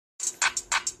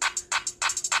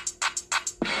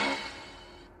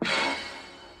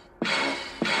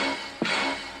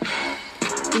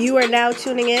You are now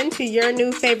tuning in to your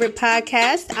new favorite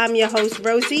podcast. I'm your host,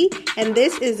 Rosie, and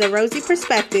this is the Rosie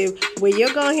Perspective, where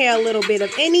you're going to hear a little bit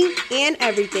of any and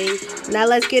everything. Now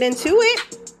let's get into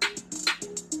it.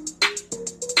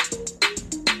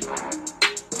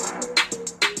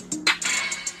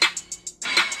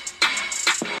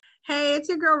 Hey, it's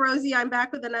your girl, Rosie. I'm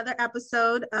back with another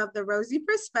episode of the Rosie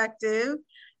Perspective.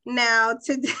 Now,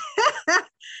 today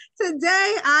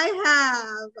I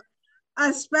have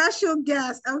a special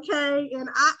guest, okay? And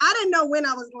I didn't know when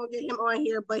I was going to get him on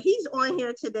here, but he's on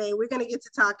here today. We're going to get to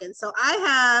talking. So I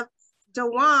have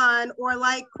Dewan, or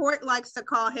like Court likes to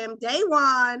call him,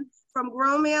 Daywan from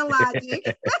Grown Man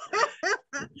Logic.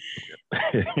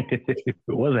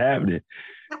 What's happening?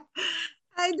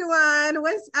 Hey, Dewan,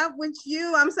 what's up with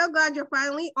you? I'm so glad you're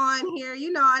finally on here.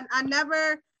 You know, I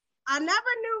never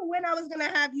knew when I was going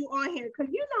to have you on here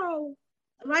because, you know,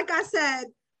 like I said,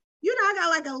 you know, I got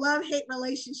like a love-hate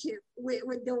relationship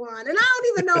with Dewan. And I don't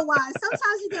even know why.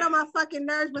 Sometimes you get on my fucking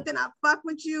nerves, but then I fuck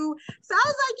with you. So I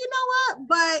was like, you know what?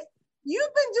 But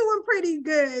you've been doing pretty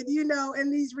good, you know,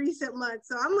 in these recent months.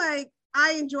 So I'm like,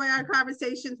 I enjoy our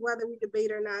conversations, whether we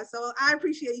debate or not. So I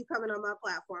appreciate you coming on my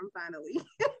platform finally.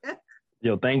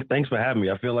 Yo, thanks for having me.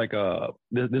 I feel like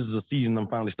this is a season I'm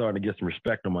finally starting to get some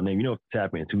respect on my name. You know,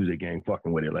 Tap In Tuesday gang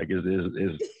fucking with it. Like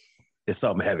it's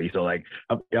something heavy. So like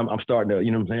I'm starting to,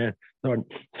 you know what I'm saying? Starting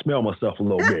to smell myself a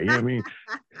little bit. You know what I mean?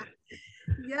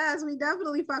 Yes, we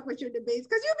definitely fuck with your debates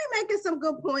because you be making some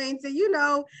good points, and you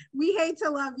know we hate to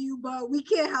love you, but we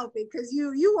can't help it because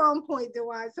you on point,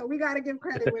 Dewan. So we got to give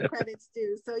credit where credit's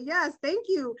due. So yes, thank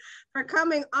you for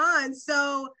coming on.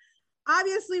 So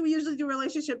obviously, we usually do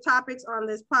relationship topics on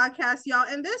this podcast, y'all,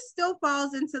 and this still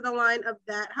falls into the line of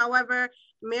that. However,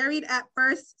 Married at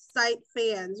First Sight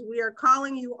fans, we are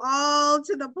calling you all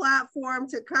to the platform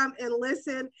to come and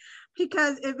listen,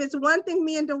 because if it's one thing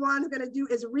me and Dewan's going to do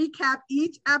is recap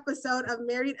each episode of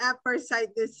Married at First Sight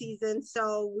this season.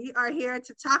 So we are here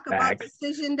to talk about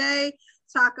Decision Day,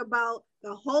 talk about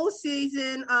the whole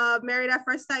season of Married at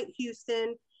First Sight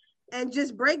Houston, and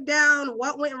just break down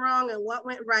what went wrong and what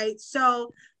went right.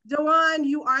 So, Dewan,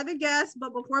 you are the guest,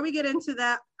 but before we get into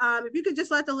that, if you could just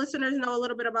let the listeners know a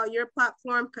little bit about your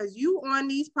platform, because you on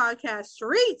these podcast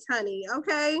streets, honey,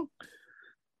 okay?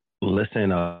 Listen,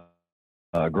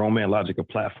 Grown Man Logic, a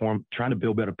platform trying to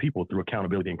build better people through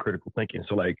accountability and critical thinking.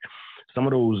 So, like, some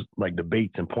of those, like,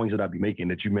 debates and points that I'd be making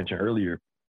that you mentioned earlier,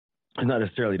 it's not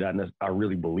necessarily that I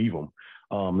really believe them.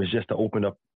 It's just to open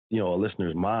up, you know, a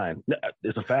listener's mind.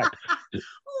 It's a fact.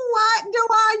 What,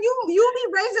 Dewan? You be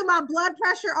raising my blood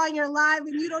pressure on your live,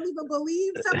 and you don't even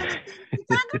believe some of the things you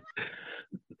talk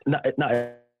about?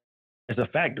 No, it's a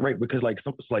fact, right? Because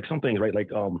some things, right? Like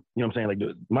you know what I'm saying? Like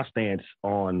my stance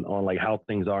on like how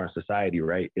things are in society,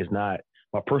 right? Is not,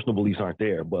 my personal beliefs aren't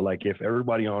there. But like if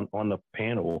everybody on the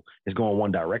panel is going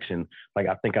one direction, like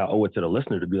I think I owe it to the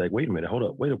listener to be like, wait a minute, hold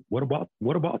up, what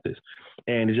about this?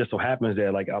 And it just so happens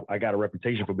that like I got a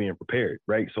reputation for being prepared,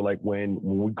 right? So like when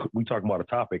we talk about a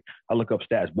topic, I look up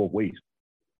stats both ways.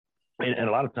 And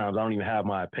a lot of times I don't even have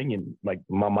my opinion, like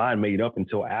my mind made up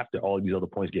until after all of these other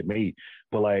points get made.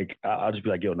 But like I'll just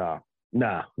be like, yo, nah,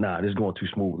 this is going too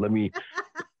smooth. Let me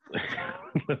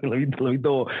let me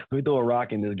throw a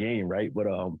rock in this game, right? But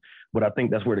I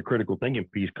think that's where the critical thinking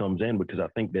piece comes in, because I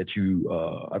think that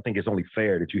I think it's only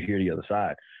fair that you hear the other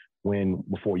side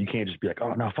before you can't just be like,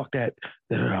 oh no, fuck that,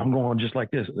 I'm going just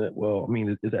like this. Well, I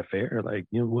mean, is that fair? Like,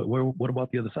 you know, what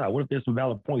about the other side? What if there's some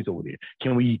valid points over there?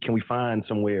 Can we find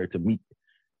somewhere to meet?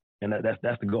 And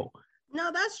that's the goal. No,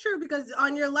 that's true, because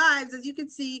on your lives, as you can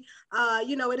see,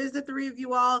 you know, it is the three of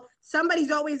you all.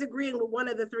 Somebody's always agreeing with one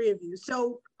of the three of you.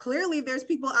 So clearly there's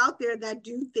people out there that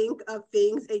do think of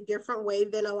things a different way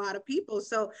than a lot of people.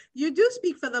 So you do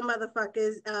speak for the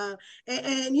motherfuckers.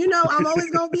 And you know, I'm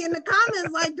always going to be in the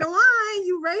comments like, Dewan,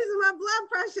 you raising my blood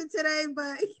pressure today,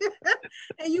 but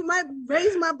and you might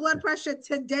raise my blood pressure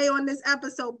today on this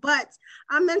episode, but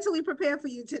I'm mentally prepared for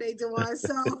you today, Dewan.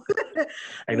 So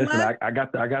hey, listen, I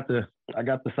got the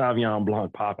Sauvignon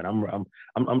Blanc popping. I'm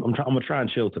gonna try and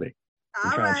chill today.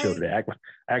 I'm trying to chill today.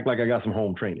 Act like I got some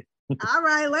home training. All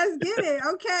right, let's get it.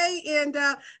 Okay. And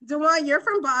Dewan, you're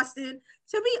from Boston.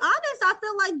 To be honest, I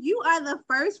feel like you are the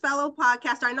first fellow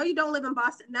podcaster. I know you don't live in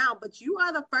Boston now, but you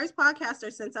are the first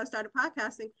podcaster since I started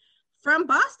podcasting from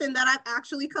Boston that I've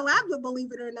actually collabed with,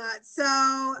 believe it or not.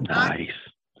 So nice.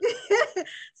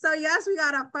 So yes, we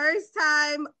got a first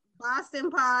time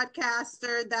Boston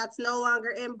podcaster that's no longer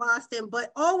in Boston,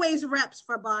 but always reps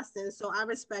for Boston. So I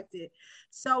respect it.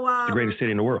 So it's the greatest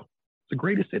city in the world. The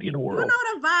greatest city in the world. You know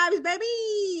the vibes,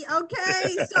 baby.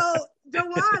 Okay, so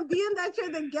Dewan, being that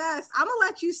you're the guest, I'm gonna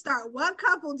let you start. What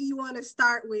couple do you want to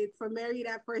start with for Married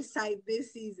at First Sight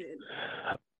this season?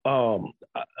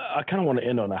 I kind of want to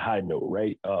end on a high note,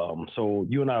 right? So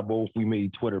you and I both, we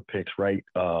made Twitter picks, right?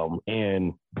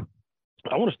 And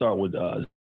I want to start with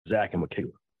Zach and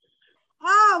Michaela.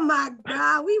 Oh my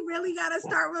God, we really got to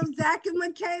start with Zach and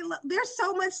Michaela. There's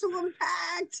so much to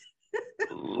unpack.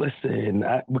 Listen,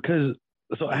 because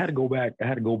I had to go back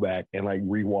and like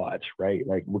rewatch, right?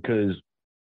 Like, because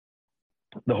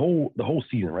the whole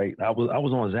season, right? I was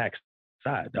on Zach's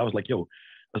side. I was like, yo,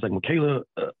 I was like, Michaela,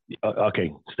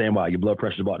 okay, stand by. Your blood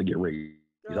pressure's about to get raised.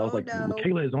 I was like, no.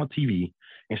 Michaela is on TV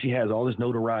and she has all this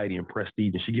notoriety and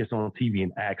prestige, and she gets on TV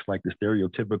and acts like the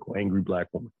stereotypical angry Black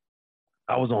woman.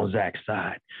 I was on Zach's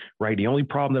side, right? The only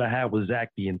problem that I had with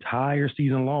Zach the entire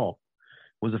season long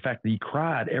was the fact that he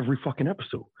cried every fucking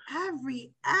episode.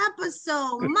 Every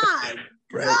episode, my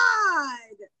right. God.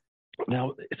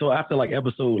 Now, so after like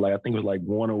episode, like I think it was like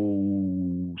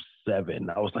 107,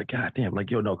 I was like, God damn,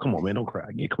 like, yo, no, come on, man, don't cry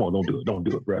again. Come on, don't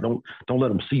do it, bro. Don't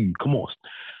let him see you. Come on.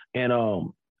 And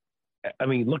I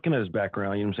mean, looking at his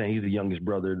background, you know what I'm saying? He's the youngest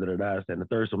brother, and the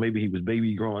third. So maybe he was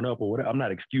baby growing up or whatever. I'm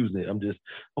not excusing it. I'm just,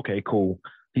 okay, cool.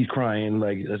 He's crying,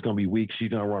 like it's gonna be weak. She's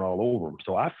gonna run all over him.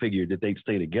 So I figured that they'd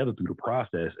stay together through the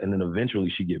process, and then eventually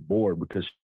she'd get bored because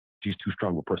she's too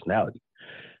strong of a personality.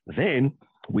 Then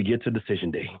we get to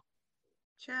decision day.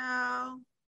 Ciao.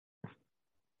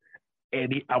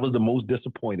 And I was the most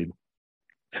disappointed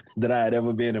that I had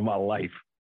ever been in my life.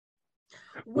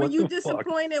 Were you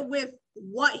disappointed with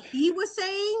what he was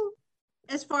saying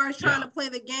as far as trying to play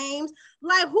the games?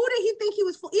 Like, who did he think he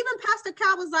was? Even Pastor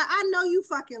Cal was like, I know you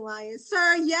fucking lying,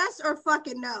 sir. Yes or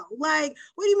fucking no. Like,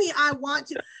 what do you mean I want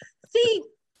to? See,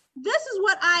 this is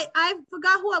what I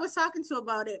forgot who I was talking to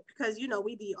about it, because, you know,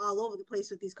 we be all over the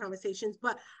place with these conversations.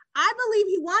 But I believe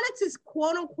he wanted to,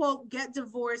 quote unquote, get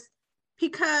divorced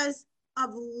because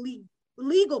of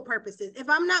legal purposes. If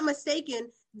I'm not mistaken,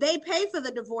 they pay for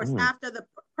the divorce after the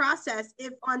process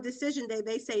if on decision day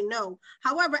they say no.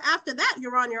 However, after that,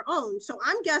 you're on your own. So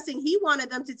I'm guessing he wanted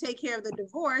them to take care of the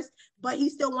divorce, but he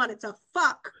still wanted to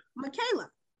fuck Michaela.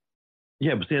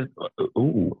 Yeah, but see,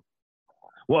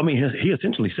 well, I mean, he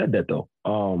essentially said that though.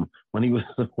 When he was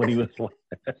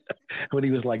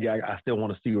like, yeah, I still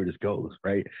want to see where this goes,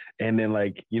 right? And then,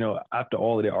 like, you know, after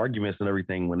all of the arguments and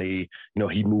everything, when they, you know,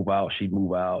 he'd move out, she'd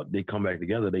move out, they come back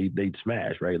together, they'd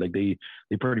smash, right? Like they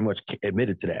pretty much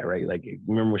admitted to that, right? Like,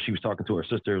 remember when she was talking to her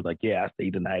sister, like, yeah, I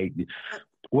stayed the night,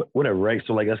 whatever, right?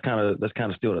 So like that's kind of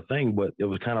still the thing, but it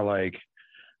was kind of like,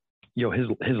 you know,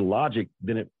 his logic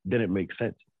didn't make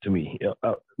sense to me.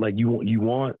 Like you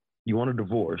want a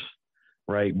divorce,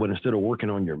 right? But instead of working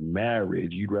on your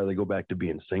marriage, you'd rather go back to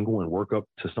being single and work up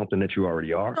to something that you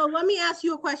already are. So let me ask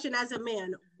you a question as a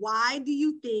man. Why do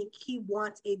you think he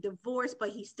wants a divorce, but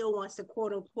he still wants to,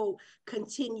 quote unquote,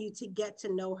 continue to get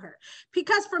to know her?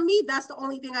 Because for me, that's the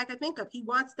only thing I can think of. He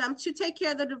wants them to take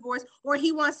care of the divorce, or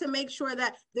he wants to make sure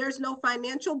that there's no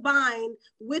financial bind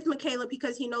with Michaela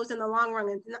because he knows in the long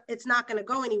run it's not going to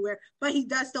go anywhere, but he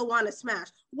does still want to smash.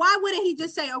 Why wouldn't he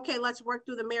just say, okay, let's work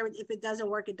through the marriage. If it doesn't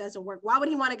work, it doesn't work. Why would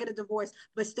he want to get a divorce,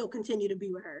 but still continue to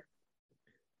be with her?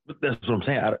 That's what I'm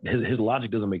saying. His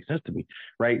logic doesn't make sense to me,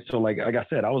 right? So like I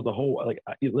said, I was the whole, like,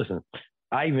 listen,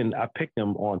 I picked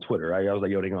him on Twitter, right? I was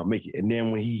like, yo, they're gonna make it. And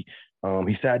then when he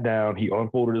sat down, he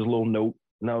unfolded his little note,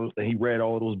 and he read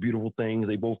all those beautiful things.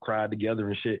 They both cried together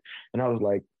and shit. And I was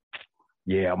like,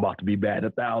 yeah, I'm about to be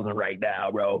batting 1,000 right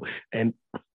now, bro. And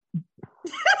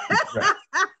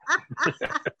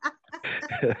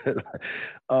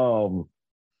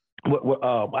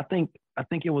I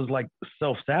think it was like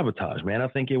self-sabotage, man. I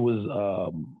think it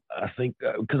was,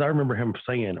 because I remember him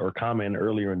saying or commenting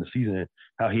earlier in the season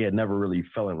how he had never really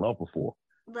fell in love before,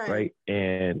 right?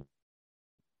 And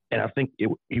I think it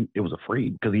was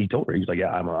afraid, because he told her, he was like,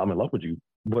 yeah, I'm in love with you.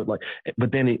 But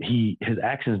then his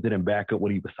actions didn't back up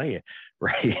what he was saying,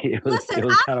 right? It was I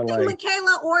don't think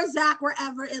Michaela or Zach were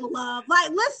ever in love. Like,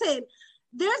 listen,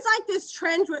 there's like this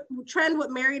trend with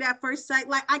Married at First Sight.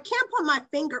 Like, I can't put my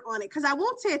finger on it because I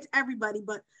won't say it's everybody,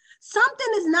 but something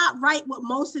is not right with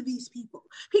most of these people,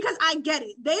 because I get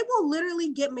it. They will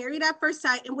literally get married at first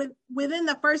sight, and within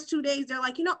the first 2 days, they're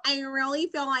like, you know, I really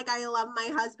feel like I love my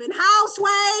husband. How,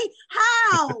 Sway?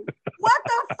 How? What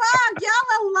the fuck?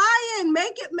 Y'all are lying.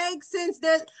 Make it make sense.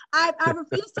 I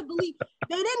refuse to believe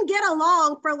they didn't get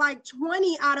along for like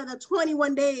 20 out of the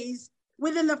 21 days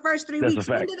within the first 3 weeks.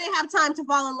 When do they have time to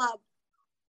fall in love?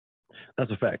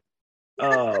 That's a fact.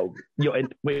 And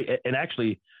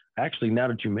actually, now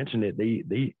that you mention it,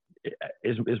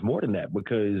 it's more than that,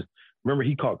 because remember,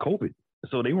 he caught COVID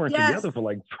So they weren't together for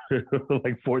like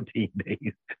like 14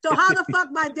 days. So how the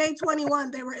fuck by day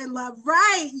 21 they were in love?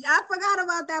 Right. I forgot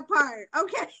about that part.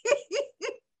 Okay.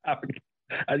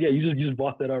 Yeah, you just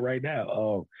brought that up right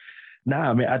now.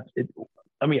 Nah,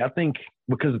 I mean, I think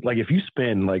because like if you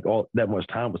spend like all that much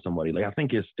time with somebody, like I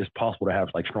think it's possible to have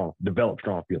like develop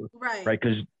strong feelings, right?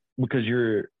 Because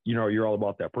you're all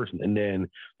about that person, and then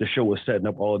the show was setting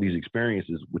up all of these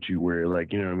experiences with you, where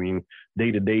like what I mean,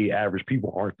 day to day average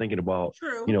people aren't thinking about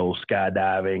True.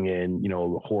 Skydiving and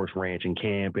horse ranch and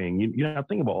camping. You're not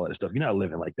thinking about all that stuff. You're not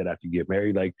living like that after you get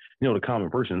married. Like the common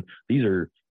person, these are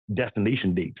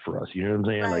destination dates for us. You know what I'm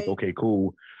saying? Right. Like, okay,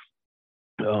 cool.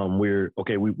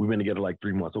 We've been together like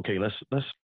 3 months. Okay, let's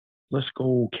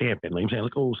go camping. Like I'm saying,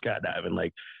 let's go skydiving.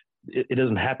 Like it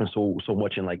doesn't happen so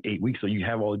much in like 8 weeks. So you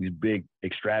have all these big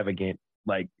extravagant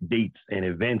like dates and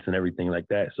events and everything like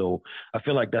that. So I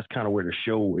feel like that's kind of where the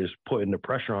show is putting the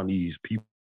pressure on these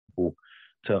people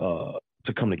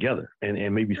to come together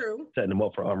and maybe True. setting them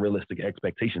up for unrealistic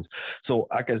expectations. So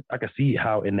I could see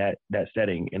how in that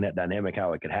setting, in that dynamic,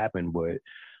 how it could happen. But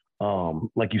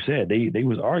like you said, they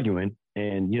was arguing,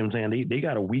 and what I'm saying, they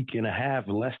got a week and a half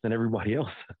less than everybody else.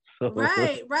 So.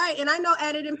 Right. And I know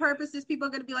editing purposes, people are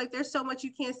going to be like, there's so much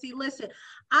you can't see. Listen,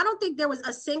 I don't think there was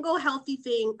a single healthy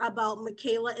thing about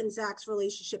Michaela and Zach's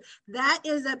relationship. That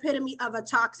is the epitome of a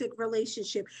toxic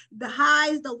relationship. The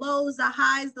highs, the lows, the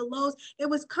highs, the lows. It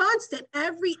was constant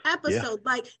every episode.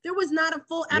 Yeah. Like there was not a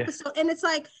full episode. Yeah. And it's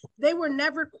like they were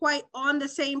never quite on the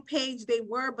same page. They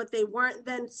were, but they weren't.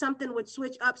 Then something would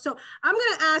switch up. So I'm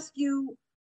going to ask you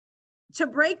to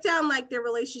break down like their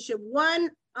relationship. One,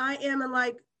 I am in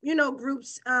like,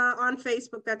 groups on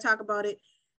Facebook that talk about it.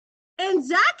 And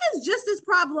Zach is just as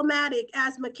problematic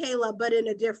as Michaela, but in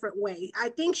a different way. I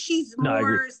think she's more, I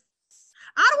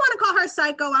don't want to call her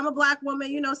psycho. I'm a Black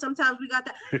woman. Sometimes we got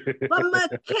that. But Michaela's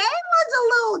a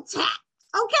little tapped.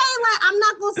 Okay, like I'm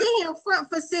not going to sit here in front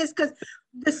for sis, because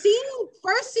the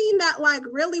first scene that like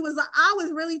really was, I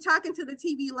was really talking to the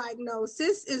TV like, no,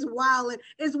 sis is wild.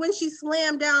 Is when she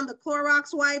slammed down the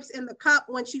Clorox wipes in the cup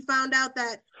when she found out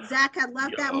that Zach had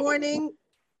left that morning.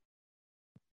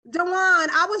 Dewan,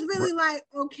 I was really like,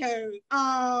 okay.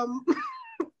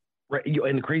 Right,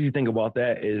 and the crazy thing about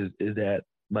that is that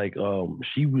like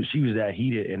she was that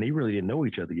heated, and they really didn't know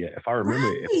each other yet. If I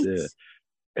remember,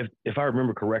 if I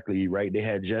remember correctly, right, they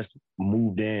had just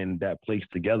moved in that place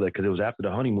together because it was after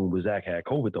the honeymoon, but Zach had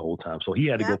COVID the whole time. So he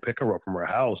had to go pick her up from her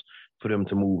house for them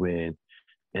to move in.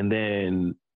 And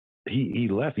then he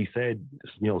left. He said,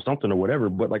 something or whatever.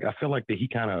 But like, I feel like that he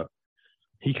kind of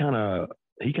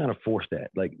forced that,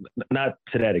 like not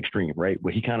to that extreme, right?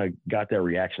 But he kind of got that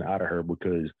reaction out of her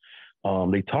because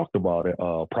they talked about it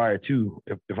prior to,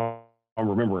 if I'm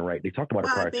remembering right, they talked about it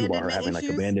prior to, about her having like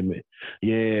abandonment.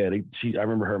 Yeah, I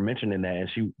remember her mentioning that,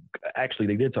 and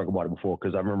they did talk about it before,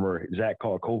 because I remember Zach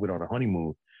called COVID on a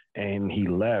honeymoon, and he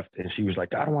left, and she was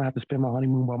like, I don't want to have to spend my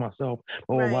honeymoon by myself.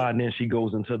 And then she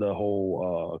goes into the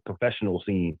whole confessional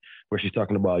scene where she's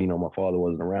talking about, my father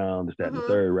wasn't around, this, that, and the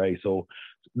third, right? So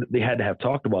they had to have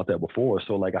talked about that before.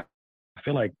 So like, I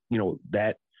feel like,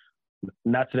 that,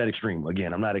 not to that extreme.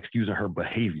 Again, I'm not excusing her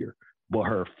behavior, but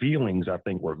her feelings, I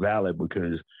think, were valid,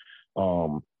 because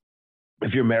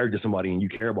if you're married to somebody and you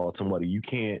care about somebody, you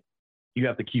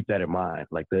have to keep that in mind,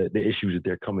 like the issues that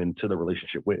they're coming to the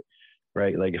relationship with,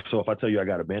 right? Like, if I tell you I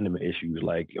got abandonment issues,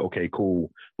 like, okay, cool,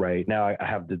 right? Now I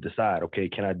have to decide, okay,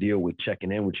 can I deal with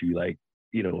checking in with you, like,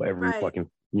 every fucking,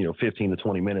 15 to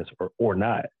 20 minutes or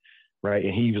not, right?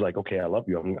 And he was like, okay, I love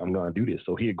you. I'm going to do this.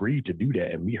 So he agreed to do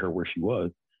that and meet her where she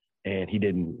was. And he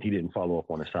didn't follow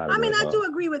up on the side. I do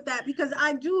agree with that, because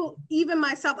I do, even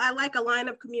myself, I like a line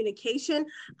of communication.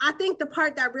 I think the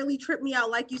part that really tripped me out,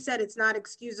 like you said, it's not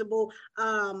excusable.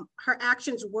 Her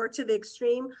actions were to the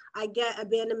extreme. I get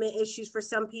abandonment issues for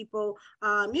some people,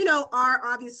 are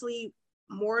obviously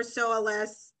more so or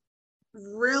less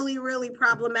really, really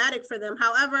problematic for them.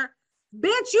 However,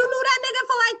 bitch, you knew that nigga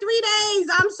for like 3 days.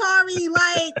 I'm sorry.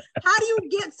 Like, how do you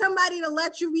get somebody to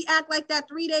let you react like that?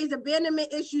 3 days,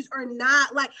 abandonment issues or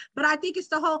not? Like, but I think it's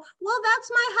the whole, well,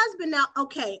 that's my husband now.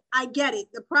 Okay, I get it.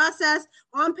 The process,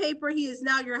 on paper, he is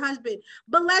now your husband.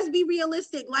 But let's be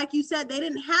realistic. Like you said, they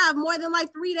didn't have more than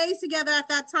like 3 days together at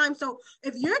that time. So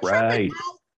if you're tripping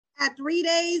out at 3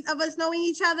 days of us knowing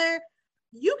each other,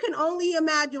 you can only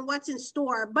imagine what's in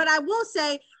store. But I will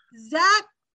say, Zach,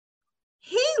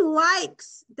 he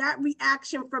likes that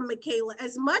reaction from Michaela.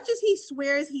 As much as he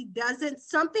swears he doesn't,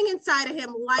 something inside of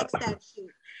him likes that shit.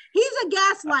 He's a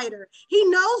gaslighter. He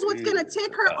knows what's going to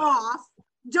tick her off,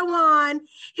 Jawan.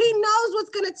 He knows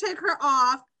what's going to tick her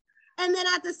off. And then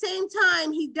at the same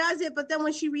time, he does it, but then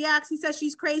when she reacts, he says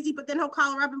she's crazy, but then he'll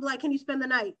call her up and be like, can you spend the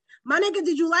night? My nigga,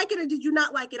 did you like it or did you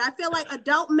not like it? I feel like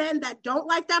adult men that don't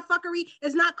like that fuckery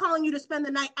is not calling you to spend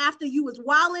the night after you was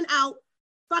wilding out,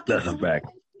 fucking That's a fact.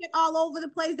 Shit all over the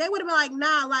place. They would have been like,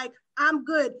 nah, like, I'm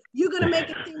good. You're going to make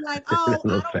it seem like, oh, I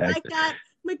don't like that.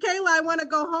 Michaela, I want to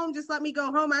go home. Just let me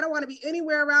go home. I don't want to be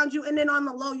anywhere around you. And then on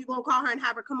the low, you're going to call her and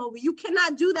have her come over. You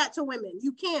cannot do that to women.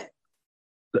 You can't.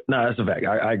 No, that's a fact.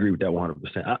 I agree with that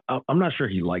 100%. I'm not sure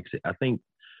he likes it. I think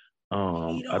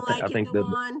I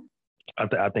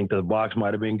think the box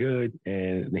might have been good,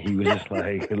 and he was just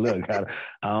like, "Look,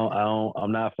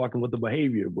 I'm not fucking with the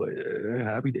behavior, but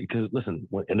happy because listen,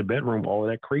 in the bedroom, all of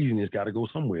that craziness got to go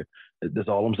somewhere. That's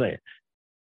all I'm saying."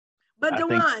 But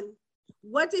Dewan,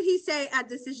 what did he say at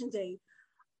decision day?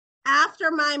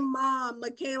 After my mom,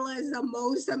 Michaela is the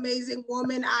most amazing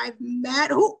woman I've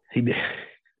met. Who he did.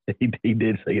 He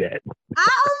did say that.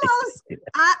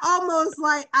 I almost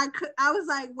like I was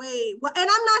like, wait, what? And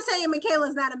I'm not saying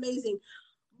Michaela's not amazing,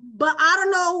 but I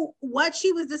don't know what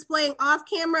she was displaying off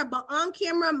camera, but on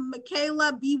camera,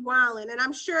 Michaela be wildin'. And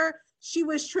I'm sure she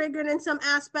was triggered in some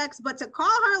aspects, but to call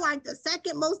her like the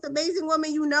second most amazing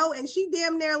woman you know, and she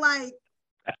damn near like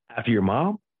after your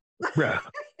mom, bro.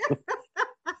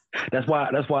 That's why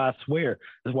I swear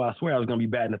I was gonna be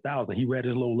batting 1,000. He read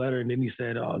his little letter and then he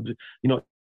said,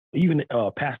 even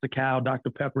Pastor Cal, Dr.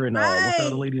 Pepper, and what's the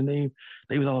other lady's name?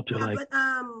 They was all up to like,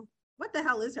 what the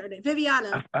hell is her name?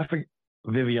 Viviana. I forget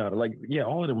Viviana. Like, yeah,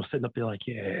 all of them was sitting up there like,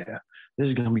 yeah, this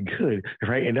is gonna be good,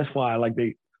 right? And that's why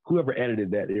whoever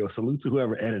edited that, salute to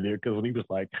whoever edited it, because when he was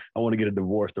like, I want to get a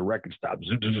divorce, the record stopped.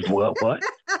 Well, what?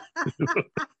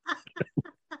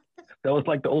 That was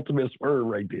like the ultimate swerve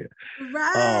right there.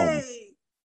 Right.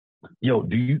 Yo,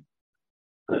 do you?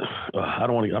 I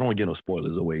don't want to get no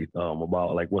spoilers away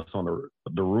about like what's on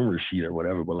the rumor sheet or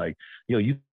whatever, but like,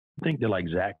 you think that like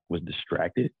Zach was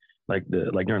distracted like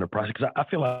during the process? Because I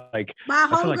feel like my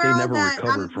homegirl they never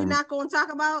recovered we're not going to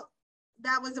talk about.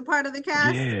 That was a part of the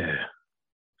cast.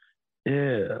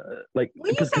 Yeah. Like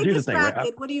when you say distracted,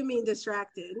 right? What do you mean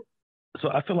distracted? So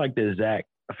I feel like that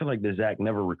Zach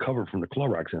never recovered from the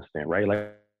Clorox incident, right?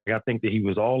 Like I think that he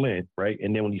was all in, right?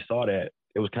 And then when he saw that,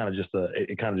 it was kind of just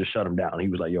it kind of just shut him down. He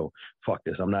was like, yo, fuck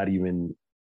this. I'm not even,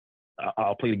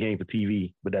 I'll play the game for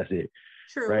TV, but that's it.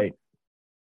 True. Right.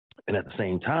 And at the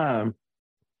same time,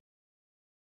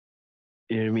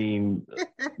 you know what I mean?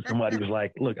 Somebody was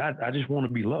like, look, I just want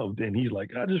to be loved. And he's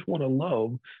like, I just want to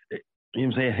love. You know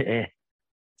what I'm saying?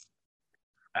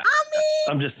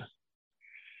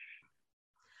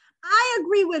 I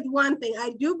agree with one thing.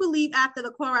 I do believe after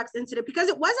the Clorox incident, because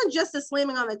it wasn't just a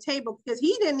slamming on the table, because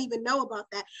he didn't even know about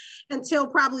that until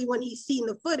probably when he's seen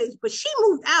the footage. But she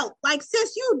moved out. Like,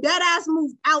 sis, you dead ass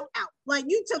moved out. Like,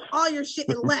 you took all your shit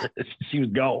and left. She was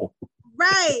gone.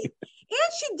 Right.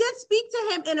 And she did speak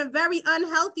to him in a very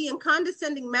unhealthy and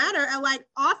condescending manner. And like,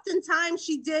 oftentimes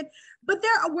she did, but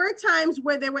there were times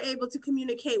where they were able to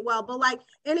communicate well. But like,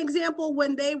 an example,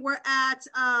 when they were at,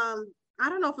 I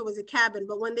don't know if it was a cabin,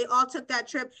 but when they all took that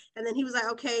trip and then he was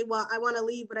like, okay, well, I want to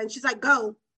leave. But then she's like,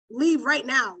 go, leave right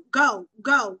now. Go,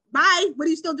 bye. What are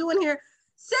you still doing here?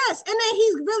 Sis. And then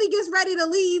he really gets ready to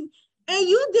leave. And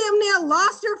you damn near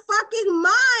lost your fucking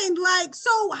mind. Like,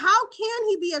 so how can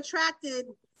he be attracted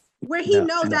where he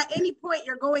knows at any point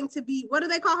you're going to be, what do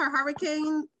they call her,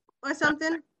 hurricane or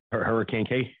something? Hurricane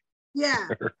K? Yeah.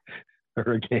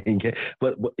 Hurricane K.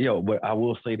 But I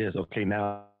will say this. Okay,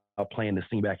 now I'm playing the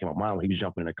scene back in my mind when he was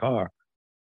jumping in the car.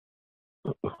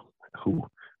 Who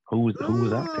was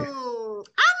out there?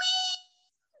 I mean,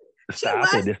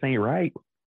 stop it. This ain't right.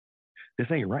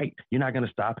 You're not going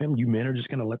to stop him. You men are just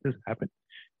going to let this happen.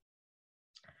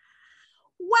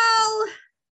 Well,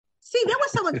 see, there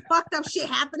was so much fucked up shit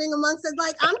happening amongst us.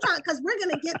 Like, I'm trying, because we're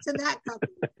going to get to that couple.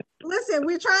 Listen,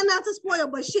 we're trying not to spoil,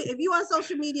 but shit, if you on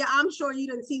social media, I'm sure you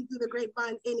didn't see through the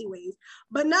grapevine anyways.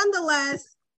 But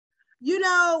nonetheless,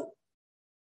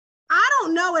 I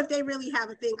don't know if they really have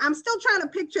a thing. I'm still trying to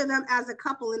picture them as a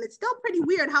couple, and it's still pretty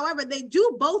weird. However, they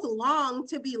do both long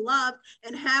to be loved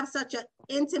and have such an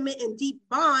intimate and deep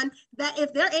bond that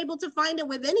if they're able to find it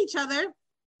within each other,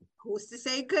 who's to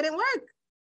say it couldn't work?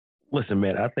 Listen,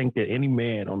 man, I think that any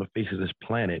man on the face of this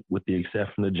planet, with the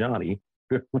exception of Johnny,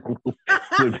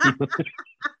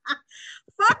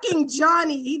 fucking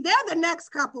Johnny. They're the next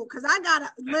couple, because I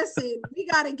gotta listen. We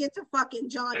gotta get to fucking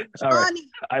Johnny. All right,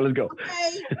 let's go.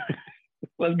 Okay.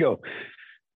 Let's go.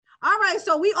 All right,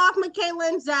 so we off Michaela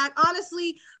and Zach.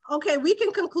 Honestly, okay, we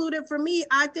can conclude it. For me,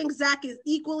 I think Zach is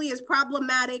equally as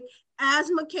problematic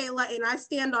as Michaela, and I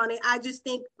stand on it. I just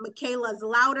think Michaela's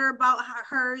louder about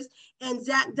hers, and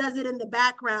Zach does it in the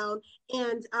background.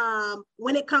 And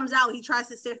when it comes out, he tries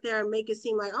to sit there and make it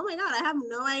seem like, oh my God, I have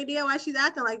no idea why she's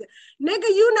acting like that. Nigga,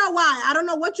 you know why. I don't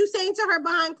know what you're saying to her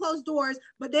behind closed doors,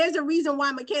 but there's a reason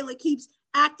why Michaela keeps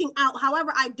acting out.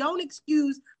 However, I don't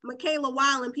excuse Michaela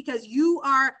Weiland because you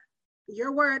are,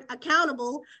 your word,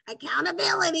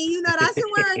 accountability. You know, that's your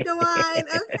word, Dewine.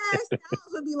 Okay,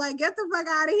 Styles would be like, get the fuck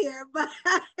out of here. But,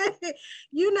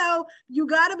 you know, you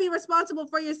got to be responsible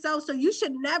for yourself. So you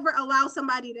should never allow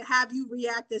somebody to have you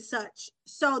react as such.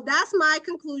 So that's my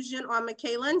conclusion on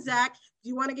Michaela and Zach. Do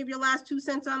you want to give your last 2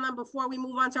 cents on them before we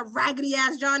move on to raggedy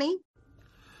ass Johnny?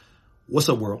 What's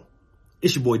up, world?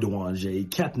 It's your boy, Dewan J,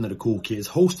 captain of the Cool Kids,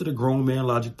 host of the Grown Man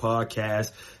Logic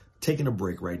podcast, taking a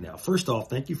break right now. First off,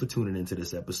 thank you for tuning into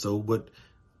this episode, but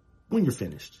when you're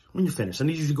finished, I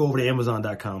need you to go over to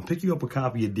Amazon.com, pick you up a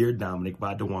copy of Dear Dominic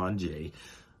by Dewan J,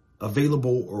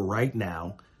 available right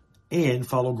now, and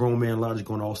follow Grown Man Logic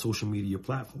on all social media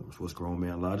platforms. What's Grown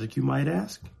Man Logic, you might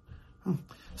ask?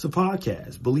 It's a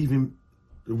podcast believing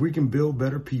we can build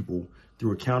better people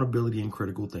through accountability and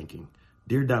critical thinking.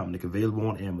 Dear Dominic, available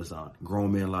on Amazon,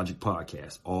 Grown Man Logic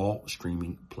podcast, all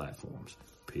streaming platforms.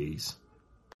 Peace.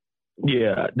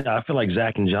 Yeah, I feel like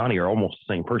Zach and Johnny are almost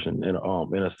the same person in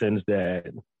a sense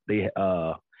that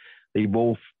they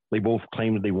both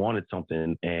claim that they wanted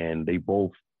something, and they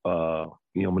both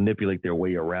manipulate their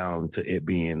way around to it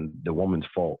being the woman's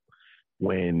fault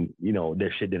when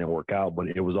their shit didn't work out, but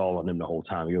it was all on them the whole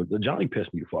time. Johnny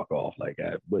pissed me the fuck off like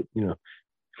that, but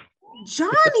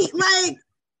Johnny, like,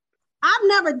 I've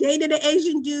never dated an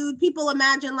Asian dude. People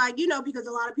imagine, like, because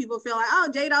a lot of people feel like,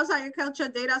 oh, date outside your culture,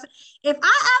 date outside. If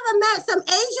I ever met some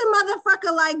Asian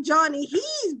motherfucker like Johnny,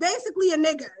 he's basically a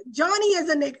nigga. Johnny is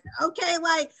a nigga, okay?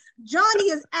 Like, Johnny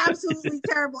is absolutely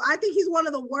terrible. I think he's one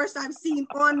of the worst I've seen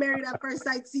on Married at First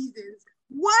Sight seasons.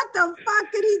 What the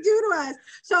fuck did he do to us?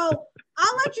 So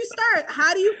I'll let you start.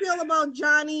 How do you feel about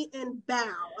Johnny and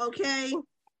Bao, okay?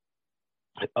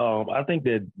 I think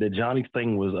that the Johnny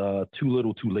thing was too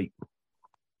little, too late.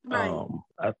 Right.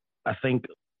 I think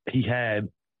he had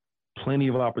plenty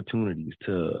of opportunities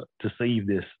to save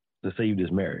this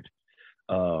marriage,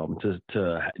 to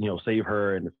save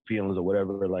her and the feelings or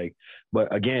whatever. Like,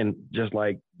 but again, just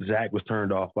like Zach was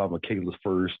turned off by Michaela's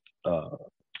first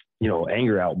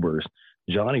anger outburst,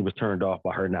 Johnny was turned off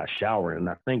by her not showering, and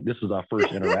I think this was our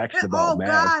first interaction about Mavs.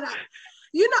 God.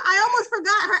 I almost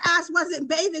forgot her ass wasn't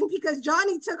bathing because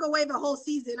Johnny took away the whole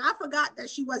season. I forgot that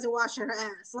she wasn't washing her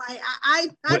ass. Like, I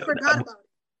forgot about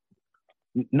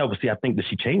it. No, but see, I think that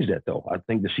she changed that, though. I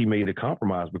think that she made a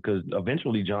compromise because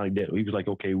eventually Johnny did. He was like,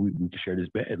 okay, we can share this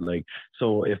bed. Like,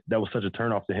 so if that was such a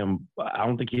turnoff to him, I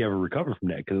don't think he ever recovered from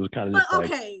that because it was kind of just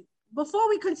okay, before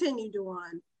we continue,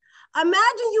 Duan,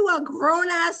 imagine you a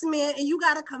grown-ass man and you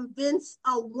got to convince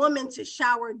a woman to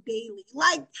shower daily.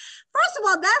 Like, first of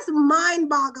all, that's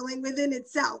mind-boggling within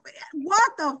itself.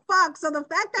 What the fuck? So the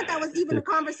fact that was even a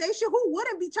conversation, who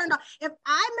wouldn't be turned on? If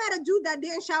I met a dude that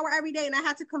didn't shower every day and I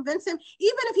had to convince him,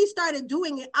 even if he started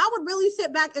doing it, I would really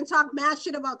sit back and talk mad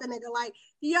shit about the nigga. Like,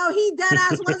 yo, he dead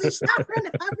ass wasn't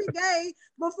showering every day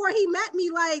before he met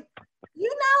me. Like,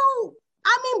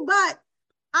 but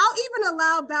I'll even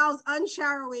allow Bao's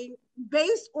unshowering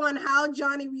based on how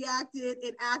Johnny reacted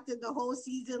and acted the whole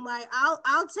season. Like,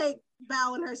 I'll take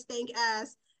Bao and her stank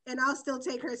ass, and I'll still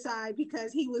take her side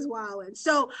because he was wilding.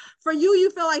 So for you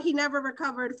feel like he never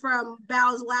recovered from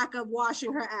Bao's lack of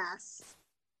washing her ass?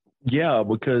 Yeah,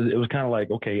 because it was kind of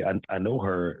like, okay, I know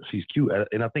her, she's cute,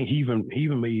 and I think he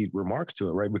even made remarks to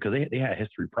it, right? Because they had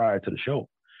history prior to the show,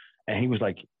 and he was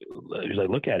like,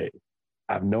 look at it,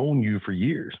 I've known you for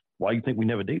years. Why do you think we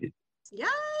never dated?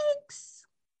 Yikes.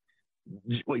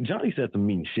 Wait, Johnny said some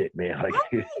mean shit, man. Like, oh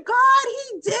my God,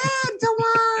 he did,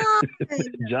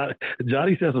 Dewan.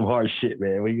 Johnny said some hard shit,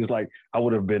 man. When he was like, I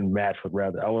would have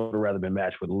rather been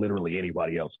matched with literally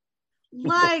anybody else.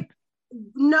 Like,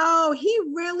 no, he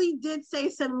really did say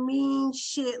some mean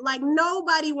shit. Like,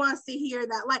 nobody wants to hear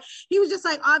that. Like, he was just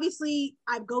like, obviously,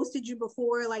 I've ghosted you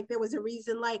before. Like, there was a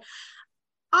reason. Like,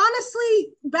 honestly,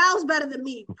 Bao's better than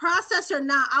me. Process or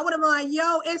not, I would have been like,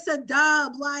 yo, it's a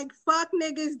dub. Like, fuck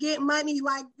niggas, get money.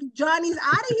 Like, Johnny's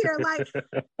out of here. Like,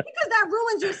 because that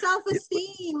ruins your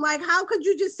self-esteem. Like, how could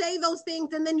you just say those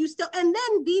things and then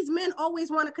these men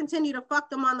always want to continue to fuck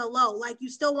them on the low. Like, you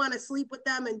still want to sleep with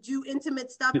them and do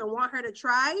intimate stuff and want her to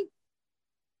try?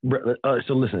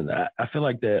 So listen, I feel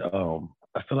like that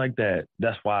feel like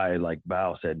that's why like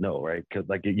Bao said no, right? Because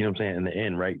like you know what I'm saying in the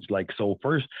end, right? Like so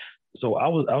first, so I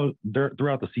was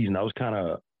throughout the season, I was kind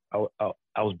of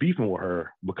I was beefing with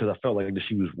her because I felt like that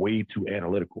she was way too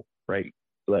analytical, right?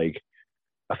 Like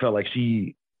I felt like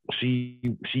she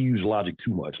used logic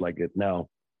too much. Like now,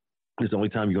 it's the only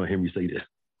time you're gonna hear me say this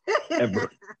ever.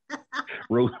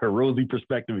 Her Rosie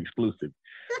perspective exclusive.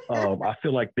 I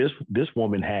feel like this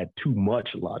woman had too much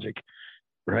logic,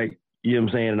 right? You know what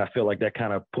I'm saying? And I feel like that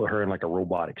kind of put her in like a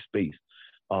robotic space,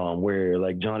 where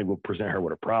like Johnny would present her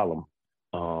with a problem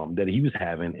that he was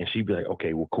having, and she'd be like,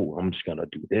 okay, well, cool. I'm just gonna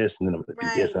do this, and then I'm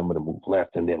gonna do this. I'm gonna move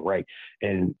left and then right.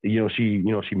 And she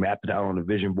mapped it out on the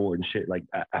vision board and shit. Like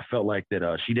I felt like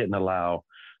that she didn't allow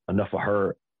enough of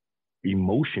her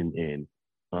emotion in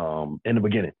the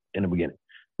beginning.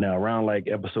 Now around like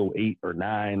episode 8 or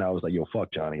 9, I was like, yo,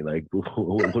 fuck Johnny. Like,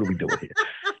 what are we doing here?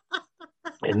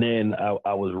 And then I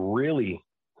really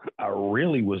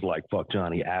was like, fuck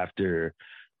Johnny after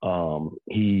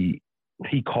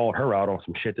he called her out on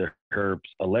some shit that her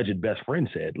alleged best friend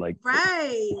said. Like,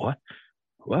 what?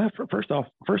 First off,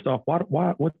 what?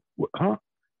 Huh?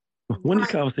 When did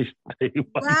conversation? There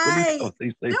was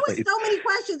so many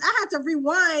questions. I had to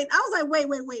rewind. I was like, wait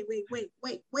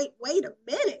a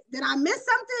minute. Did I miss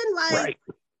something? Like,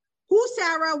 who's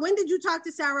Sarah? When did you talk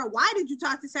to Sarah? Why did you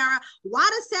talk to Sarah? Why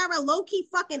does Sarah low-key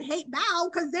fucking hate Bao?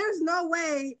 Because there's no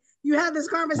way you had this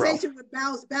conversation with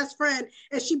Bao's best friend,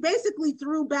 and she basically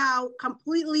threw Bao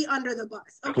completely under the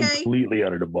bus. Okay, completely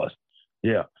under the bus.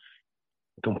 Yeah,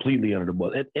 completely under the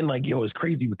bus. And like, yo, it's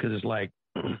crazy because it's like,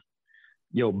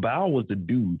 yo, Bao was the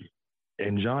dude,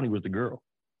 and Johnny was the girl.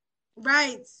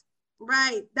 Right.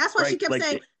 That's why she kept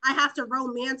saying, "I have to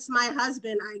romance my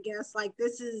husband." I guess like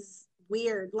this is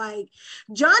weird. Like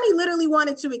Johnny literally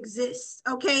wanted to exist,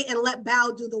 okay, and let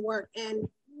Bao do the work, and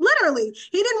literally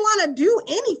he didn't want to do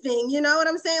anything, you know what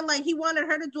I'm saying? Like he wanted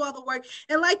her to do all the work,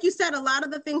 and like you said, a lot of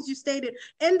the things you stated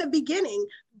in the beginning,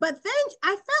 but then I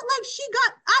felt like she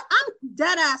got I'm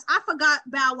dead ass, I forgot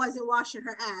Bao wasn't washing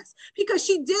her ass, because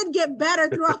she did get better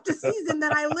throughout the season.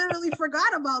 That I literally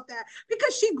forgot about that,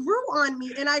 because she grew on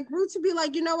me, and I grew to be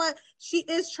like, you know what, she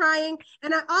is trying.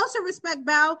 And I also respect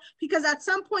Bao because at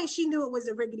some point she knew it was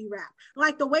a riggedy rap,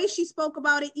 like the way she spoke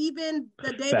about it, even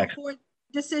the day before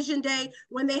decision day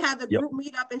when they had the group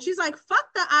meetup, and she's like, fuck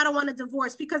the I don't want a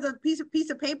divorce because of a piece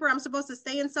of paper. I'm supposed to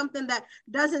stay in something that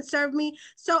doesn't serve me.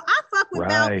 So I fuck with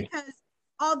Bao because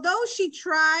although she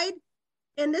tried,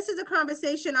 and this is a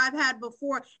conversation I've had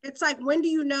before, it's like, when do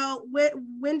you know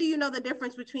the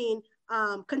difference between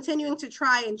continuing to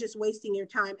try and just wasting your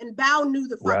time? And Bao knew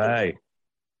the fucking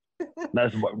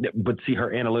That's but see,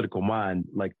 her analytical mind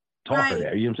like taught her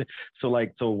that, you know what I'm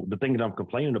saying? So the thing that I'm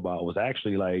complaining about was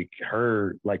actually like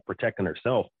her like protecting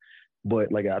herself,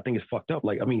 but like I think it's fucked up.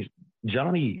 Like I mean,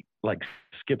 Johnny like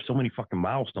skipped so many fucking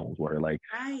milestones with her, like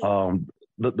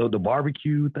the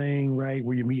barbecue thing, right,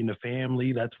 where you're meeting the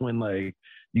family. That's when like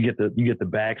you get the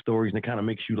backstories, and it kind of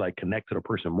makes you like connect to the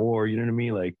person more. You know what I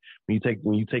mean? Like when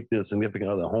you take the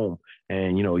significant other home,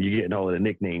 and you know you're getting all of the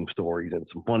nickname stories and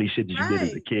some funny shit that you did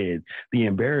as a kid, the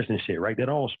embarrassing shit, right? That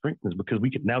all strengthens because we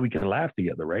can laugh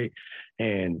together, right?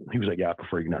 And he was like, "Yeah, I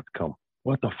prefer you not to come."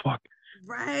 What the fuck?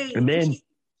 Right. And then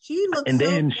she looked so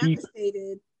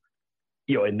devastated.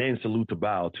 And then salute to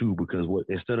Bao too, because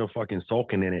instead of fucking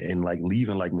sulking in it and like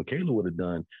leaving like Michaela would have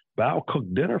done, Bao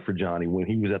cooked dinner for Johnny when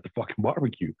he was at the fucking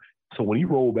barbecue. So when he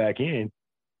rolled back in,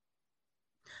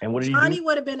 and what did Johnny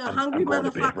would have been a hungry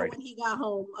motherfucker when he got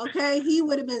home. Okay, he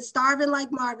would have been starving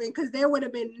like Marvin, because there would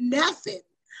have been nothing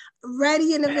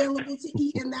ready and available to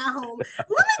eat in that home. Let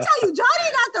me tell you,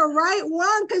 Johnny got the right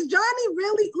one, because Johnny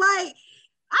really like.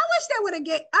 I wish they would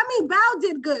have Bao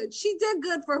did good. She did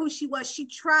good for who she was. She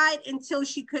tried until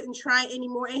she couldn't try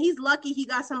anymore. And he's lucky he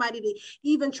got somebody to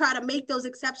even try to make those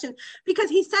exceptions, because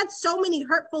he said so many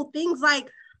hurtful things. Like,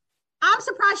 I'm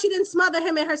surprised she didn't smother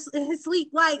him in his sleep.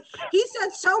 Like, he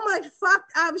said so much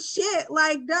fucked up shit.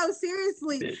 Like, no,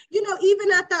 seriously. You know,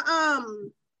 even at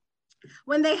the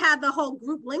when they had the whole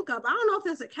group link up, I don't know if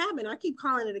it's a cabin. I keep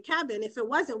calling it a cabin. If it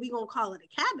wasn't, we gonna call it a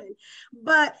cabin.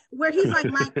 But where he's like,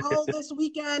 my goal this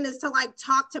weekend is to like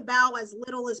talk to Bao as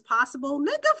little as possible.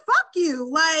 Nigga, fuck you.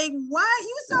 Like, what?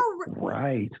 You so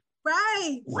right.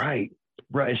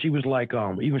 And she was like,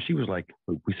 even she was like,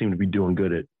 we seem to be doing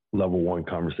good at level 1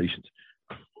 conversations.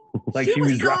 Like she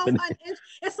was dropping.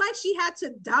 It's like she had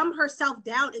to dumb herself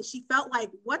down, and she felt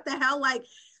like, what the hell? Like,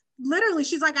 literally,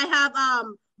 she's like, I have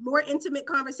more intimate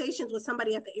conversations with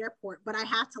somebody at the airport, but I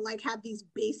have to like have these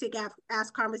basic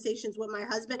ass conversations with my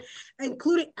husband,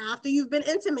 including after you've been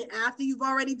intimate, after you've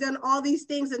already done all these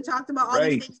things and talked about all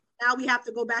these things. Now we have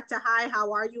to go back to, hi,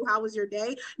 how are you? How was your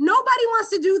day? Nobody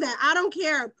wants to do that. I don't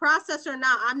care, process or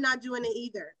not. I'm not doing it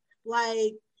either.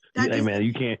 Like, that hey man,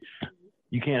 you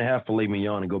can't have filet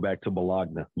mignon and go back to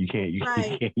Bologna. You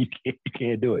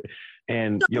can't do it.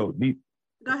 And so,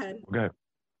 go ahead.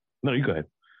 No, you go ahead.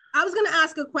 I was going to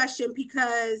ask a question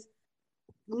because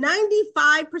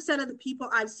 95% of the people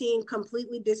I've seen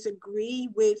completely disagree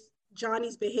with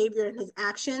Johnny's behavior and his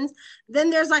actions. Then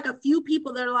there's like a few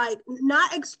people that are like,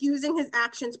 not excusing his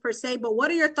actions per se, but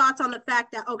what are your thoughts on the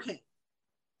fact that, okay,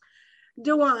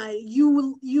 Dewan,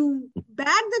 you bagged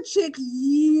the chick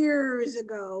years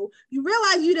ago. You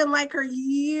realized you didn't like her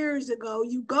years ago.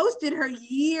 You ghosted her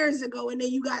years ago, and then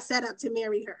you got set up to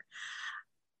marry her.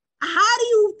 How do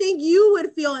you think you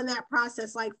would feel in that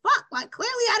process? Like, fuck, like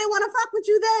clearly I didn't want to fuck with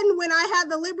you then when I had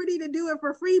the liberty to do it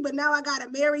for free, but now I got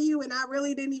to marry you and I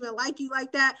really didn't even like you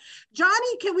like that.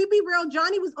 Johnny, can we be real?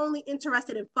 Johnny was only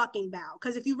interested in fucking Bao.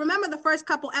 Because if you remember the first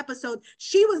couple episodes,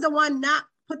 she was the one not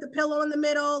put the pillow in the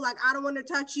middle, like, I don't want to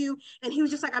touch you. And he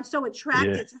was just like, I'm so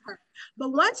attracted to her. But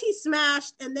once he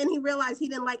smashed and then he realized he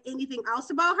didn't like anything else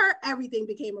about her, everything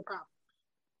became a problem.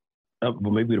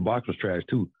 But maybe the box was trash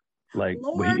too. Like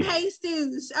Lord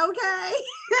Jesus, okay.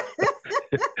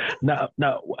 no,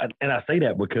 and I say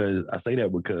that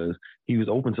because he was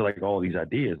open to like all these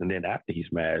ideas, and then after he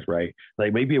smashed, right?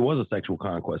 Like maybe it was a sexual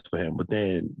conquest for him, but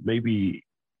then maybe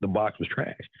the box was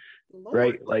trash, Lord.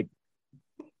 Right? Like,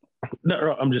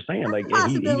 no, I'm just saying, like,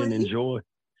 and he didn't enjoy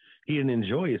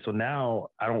it. So now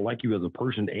I don't like you as a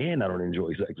person, and I don't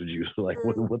enjoy sex with you. So like,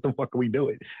 what the fuck are we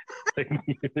doing?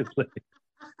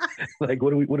 Like,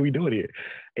 what are we doing here?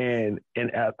 And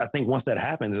I think once that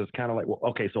happens, it's kind of like, well,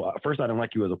 okay, so first I didn't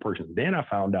like you as a person. Then I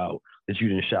found out that you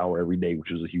didn't shower every day, which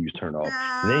was a huge turnoff.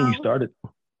 No. Then you started.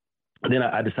 Then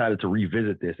I decided to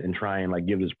revisit this and try and like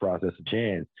give this process a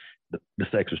chance. The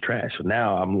sex was trash. So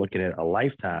now I'm looking at a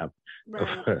lifetime.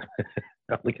 Right.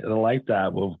 I'm looking at a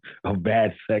lifetime of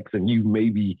bad sex, and you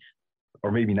maybe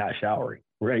or maybe not showering,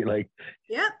 right? Like,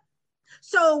 yep.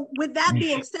 So with that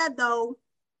being said, though,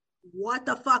 what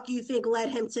the fuck you think led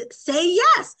him to say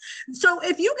yes? So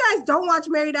if you guys don't watch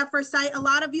Married at First Sight, a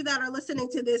lot of you that are listening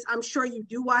to this, I'm sure you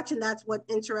do watch, and that's what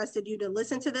interested you to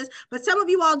listen to this. But some of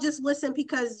you all just listen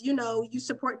because, you know, you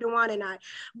support Dewan and I.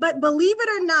 But believe it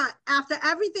or not, after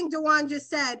everything Dewan just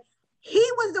said, he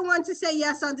was the one to say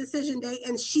yes on decision day,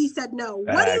 and she said no.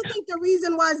 What do you think the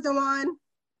reason was, Dewan?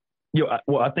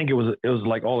 I think it was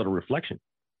like all of the reflection.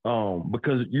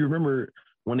 Because you remember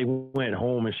when they went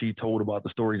home and she told about the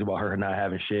stories about her not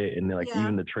having shit, and then like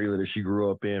even the trailer that she grew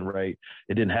up in, right?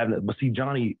 It didn't have that. But see,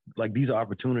 Johnny, like these are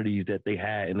opportunities that they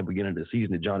had in the beginning of the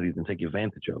season that Johnny didn't take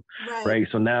advantage of, right?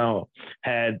 So now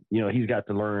he's got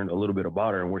to learn a little bit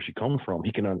about her and where she comes from.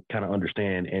 He can kind of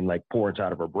understand and like pour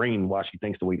inside of her brain why she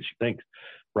thinks the way that she thinks,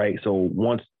 right? So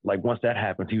once that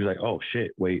happens, he was like, oh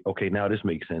shit, wait, okay, now this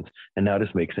makes sense, and now this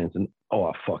makes sense, and oh,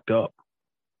 I fucked up.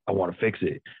 I want to fix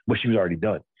it, but she was already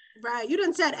done. Right. You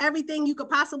done said everything you could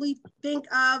possibly think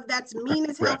of that's mean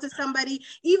as hell to somebody,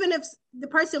 even if the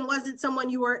person wasn't someone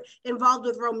you were involved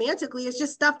with romantically. It's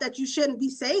just stuff that you shouldn't be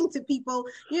saying to people,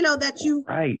 you know, that you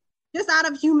just out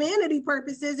of humanity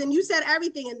purposes. And you said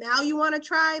everything, and now you want to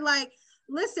try. Like,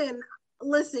 listen,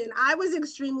 I was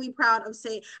extremely proud of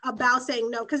saying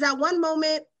no, because at one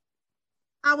moment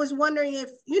I was wondering if,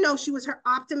 you know, she was her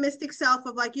optimistic self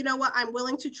of like, you know what, I'm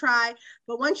willing to try.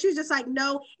 But once she was just like,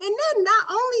 no. And then not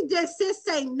only did sis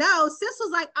say no, sis was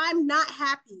like, I'm not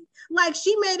happy. Like,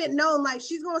 she made it known, like,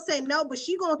 she's going to say no, but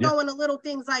she going to throw in the little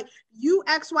things like, you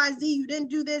XYZ, you didn't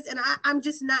do this, and I'm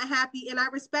just not happy. And I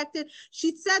respect it.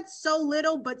 She said so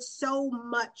little, but so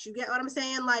much. You get what I'm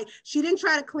saying? Like, she didn't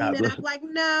try to clean it up like,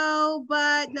 no,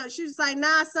 but no. She was like,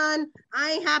 nah, son,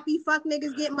 I ain't happy. Fuck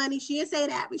niggas, get money. She didn't say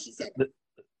that, but she said that.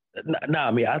 No,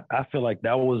 I mean, I feel like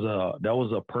that was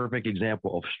a perfect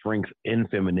example of strength in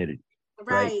femininity,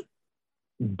 right?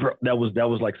 Bro, that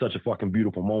was like such a fucking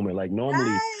beautiful moment. Like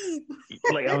normally,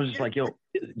 like I was just like, yo,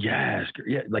 yes,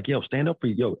 yeah, like yo, stand up for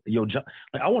yo, John.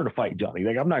 Like I wanted to fight Johnny.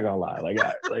 Like I'm not gonna lie,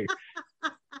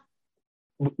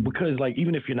 because like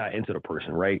even if you're not into the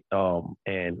person, right?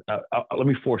 And let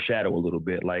me foreshadow a little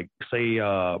bit. Like say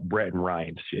Brett and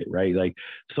Ryan shit, right? Like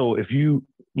so if you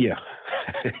Yeah.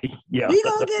 Yeah. We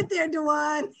gonna get there,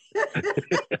 Dewan.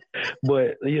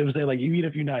 But you know what I'm saying? Like, even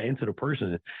if you're not into the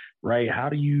person, right? How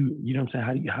do you, you know what I'm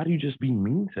saying? How do you just be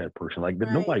mean to that person? Like,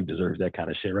 Right. nobody deserves that kind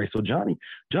of shit, right? So Johnny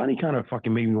kind of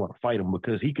fucking made me want to fight him,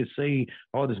 because he could say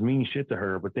all this mean shit to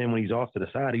her, but then when he's off to the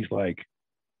side, he's like,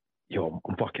 yo,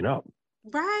 I'm fucking up.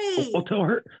 Right. Well, tell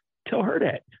her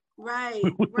that. Right.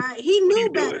 He knew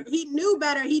better. Doing? He knew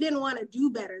better. He didn't want to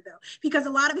do better though, because a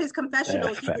lot of his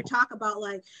confessionals, he would Fact. talk about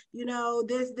like, you know,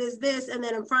 this, and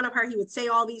then in front of her, he would say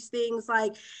all these things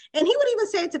like, and he would even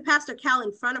say it to Pastor Cal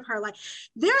in front of her. Like,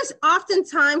 there's often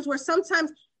times where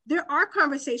sometimes there are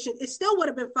conversations. It still would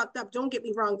have been fucked up. Don't get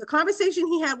me wrong. The conversation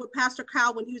he had with Pastor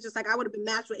Cal when he was just like, I would have been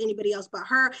matched with anybody else but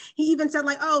her. He even said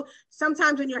like, oh,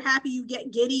 sometimes when you're happy, you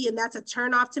get giddy, and that's a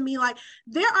turn off to me. Like,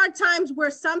 there are times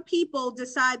where some people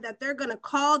decide that they're going to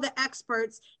call the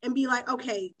experts and be like,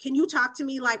 okay, can you talk to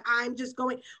me? Like, I'm just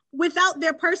going without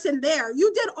their person there.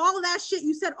 You did all of that shit.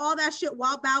 You said all that shit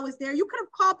while Bao was there. You could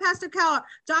have called Pastor Cal,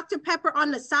 Dr. Pepper on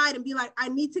the side and be like, I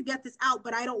need to get this out,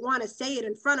 but I don't want to say it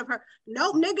in front of her.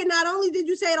 Nope, nigga, not only did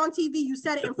you say it on TV, you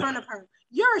said it in front of her.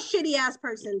 You're a shitty ass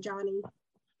person, Johnny.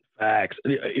 Facts.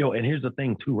 You know, and here's the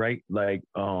thing too, right? Like,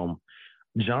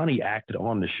 Johnny acted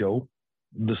on the show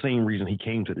the same reason he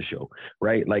came to the show,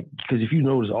 right? Like, because if you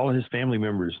notice, all of his family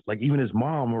members, like even his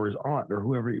mom or his aunt or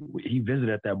whoever he visited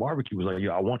at that barbecue, was like,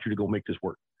 yo, I want you to go make this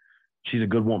work. She's a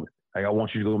good woman. Like, I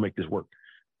want you to go make this work,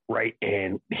 right?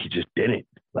 And he just didn't.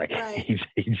 Like, Right.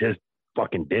 he just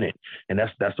fucking didn't. And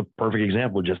that's a perfect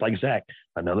example, just like Zach,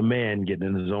 another man getting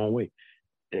in his own way.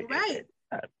 Right.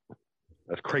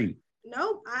 That's crazy.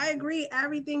 Nope, I agree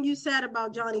everything you said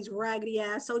about Johnny's raggedy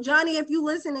ass. So Johnny, if you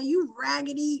listen and you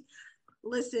raggedy,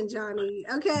 listen, Johnny,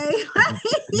 okay?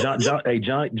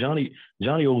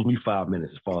 Johnny owes me 5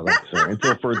 minutes as far as I'm concerned,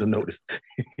 until further notice.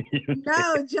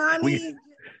 No, Johnny.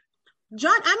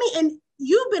 I mean, and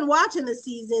you've been watching the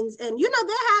seasons, and you know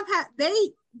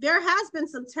there has been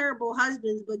some terrible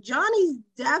husbands, but Johnny's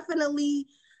definitely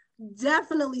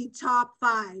top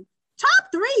 5.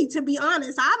 Top 3, to be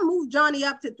honest. I moved Johnny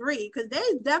up to 3 because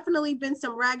there's definitely been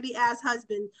some raggedy ass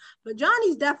husbands, but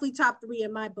Johnny's definitely top 3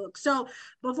 in my book. So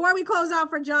before we close out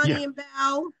for Johnny and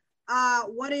Bao,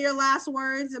 what are your last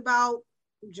words about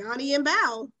Johnny and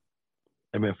Bao?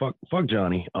 I mean, fuck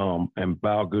Johnny. And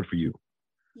Bao, good for you.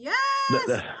 Yes,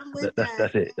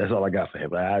 that's it. That's all I got for him.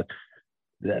 That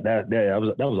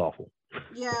was awful.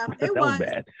 Yeah, that was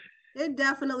bad. It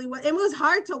definitely was. It was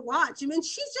hard to watch. I mean,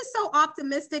 she's just so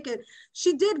optimistic, and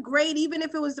she did great, even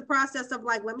if it was the process of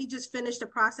like, let me just finish the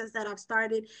process that I've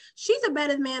started. She's a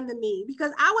better man than me,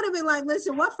 because I would have been like,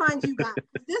 listen, what fines you got?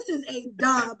 This is a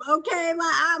dub, okay?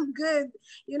 Like, I'm good.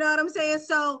 You know what I'm saying?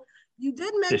 So you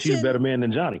did mention she's a better man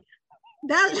than Johnny.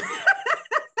 That's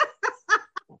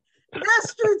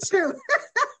true too.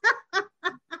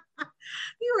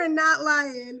 You are not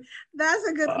lying. That's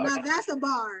a good. Now that's a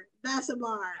bar. That's a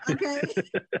bar. Okay.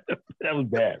 That was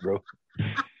bad, bro.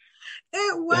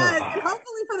 It was. And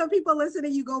hopefully for the people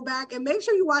listening, you go back and make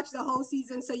sure you watch the whole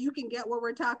season so you can get what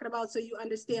we're talking about, so you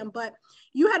understand. But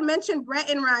you had mentioned Brett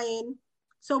and Ryan,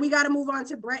 so we got to move on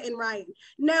to Brett and Ryan.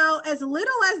 Now, as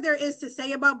little as there is to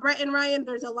say about Brett and Ryan,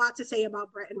 there's a lot to say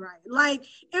about Brett and Ryan. Like,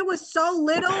 it was so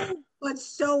little, but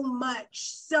so much.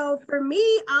 So for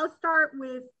me, I'll start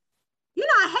with, you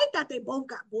know, I hate that they both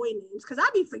got boy names, because I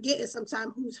be forgetting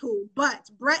sometimes who's who, but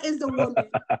Brett is the woman.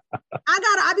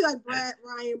 I'll be like, Brett,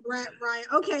 Ryan.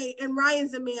 Okay, and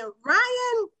Ryan's the man.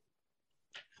 Ryan's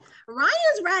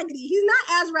raggedy. He's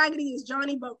not as raggedy as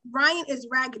Johnny, but Ryan is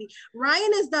raggedy.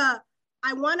 Ryan is the,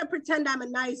 I want to pretend I'm a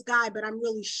nice guy, but I'm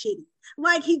really shitty.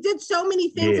 Like, he did so many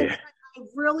things. Yeah. And I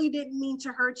really didn't mean to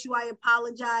hurt you. I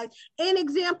apologize. An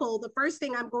example, the first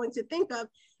thing I'm going to think of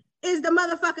is the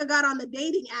motherfucker got on the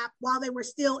dating app while they were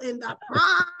still in the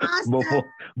process.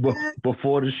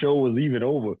 Before the show was even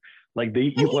over. Like,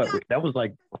 that was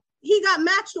like, he got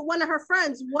matched with one of her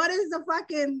friends. What is the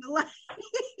fucking like?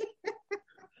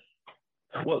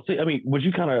 Well, see, I mean, but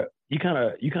you kind of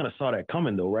saw that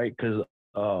coming though, right? Because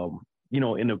you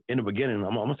know, in the beginning,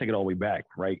 I'm gonna take it all the way back,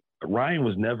 right? Ryan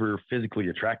was never physically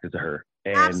attracted to her,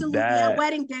 and absolutely. At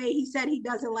wedding day, he said he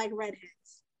doesn't like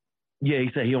redheads. Yeah,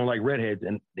 he said he don't like redheads,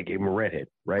 and they gave him a redhead,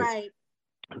 right? Right.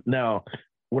 Now,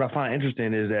 what I find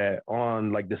interesting is that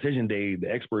on like decision day,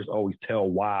 the experts always tell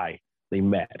why they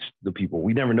matched the people.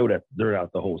 We never know that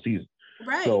throughout the whole season.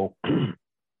 Right. So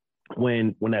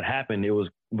when that happened, it was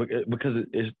because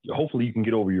it's hopefully you can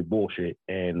get over your bullshit,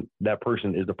 and that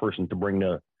person is the person to bring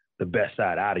the best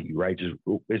side out of you, right?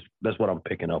 That's what I'm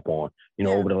picking up on, you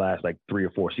know, over the last like 3 or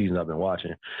 4 seasons I've been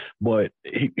watching. But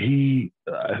I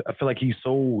feel like he's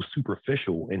so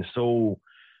superficial and so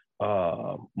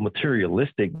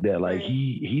materialistic that like Right.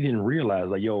 he didn't realize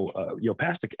like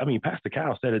Pastor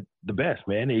Cal said it the best,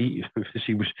 man.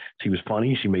 She was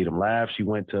funny, she made him laugh, she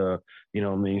went to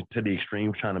to the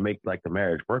extreme trying to make like the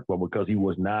marriage work, but because he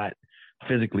was not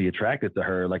physically attracted to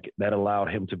her, like that allowed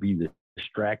him to be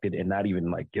distracted and not even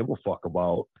like give a fuck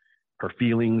about her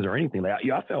feelings or anything. Like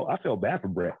I felt bad for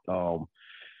Brett,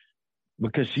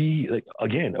 because she, like,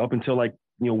 again, up until like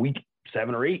week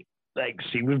 7 or 8, like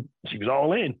she was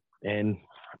all in, and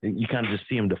you kind of just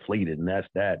see him deflated, and that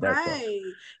right. sucks.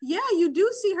 Yeah, you do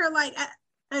see her like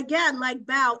again, like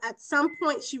Val, at some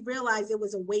point she realized it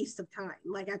was a waste of time.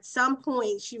 Like at some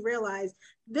point she realized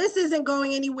this isn't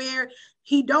going anywhere.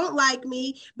 He don't like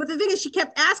me. But the thing is, she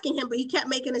kept asking him, but he kept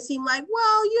making it seem like,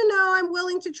 well, I'm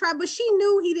willing to try. But she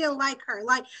knew he didn't like her.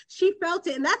 Like she felt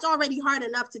it. And that's already hard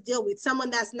enough to deal with, someone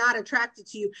that's not attracted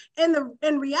to you.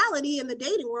 In reality, in the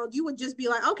dating world, you would just be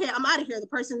like, okay, I'm out of here. The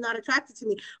person's not attracted to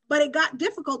me. But it got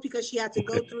difficult because she had to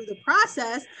go through the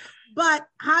process. But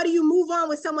how do you move on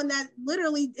with someone that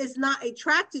literally is not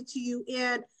attracted to you?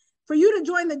 And for you to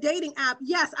join the dating app,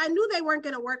 yes, I knew they weren't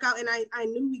going to work out, and I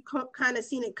knew we kind of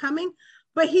seen it coming,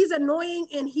 but he's annoying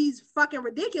and he's fucking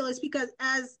ridiculous because,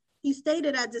 as he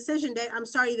stated at decision day, I'm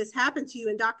sorry this happened to you.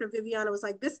 And Dr. Viviana was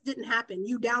like, this didn't happen.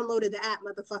 You downloaded the app,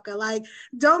 motherfucker. Like,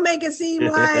 don't make it seem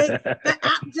like the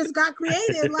app just got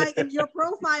created, like, and your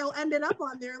profile ended up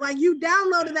on there. Like, you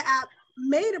downloaded the app,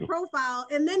 made a profile,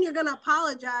 and then you're gonna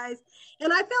apologize.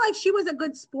 And I feel like she was a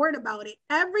good sport about it.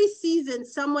 Every season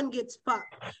someone gets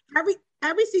fucked.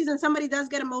 Every season somebody does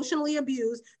get emotionally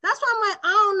abused. That's why I'm like, I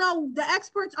don't know, the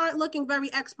experts aren't looking very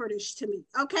expertish to me.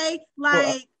 Okay,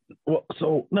 like,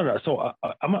 so no, so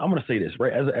I'm gonna say this,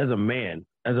 right? As a man,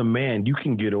 you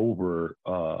can get over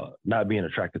not being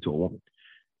attracted to a woman.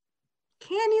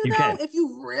 Can you though, can. if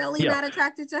you really not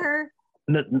attracted to her?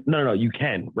 No, you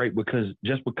can, right? Because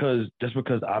just because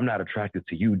I'm not attracted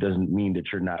to you doesn't mean that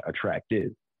you're not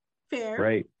attracted. Fair.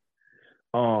 Right.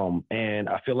 And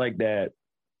I feel like that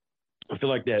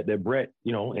Brett,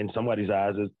 in somebody's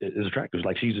eyes is attractive.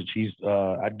 Like she's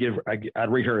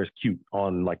I'd rate her as cute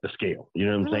on like the scale. You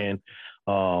know what I'm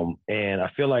saying? And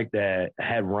I feel like that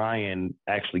had Ryan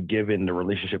actually given the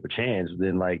relationship a chance,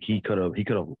 then like he could have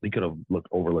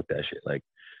overlooked that shit. Like,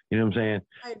 you know what I'm saying?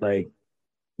 Like,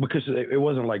 because it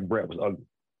wasn't like Brett was ugly.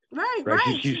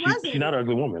 Right. She's not an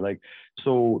ugly woman. Like,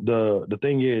 so the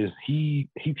thing is, he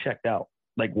checked out.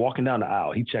 Like walking down the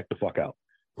aisle, he checked the fuck out.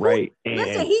 Right.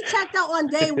 Listen, he checked out on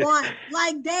day one.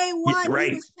 Like day one, right.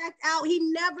 He was checked out. He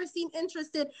never seemed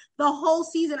interested the whole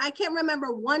season. I can't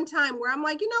remember one time where I'm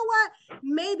like, you know what?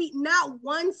 Maybe not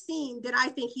one scene did I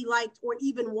think he liked or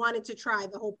even wanted to try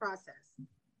the whole process.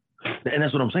 And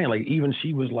that's what I'm saying. Like, even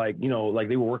she was like, like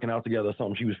they were working out together or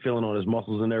something. She was feeling on his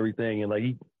muscles and everything. And like,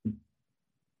 he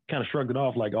kind of shrugged it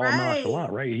off like all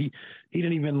nonchalant, right? He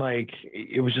didn't even like,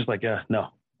 it was just like, no,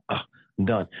 I'm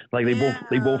done. Like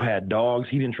they both had dogs.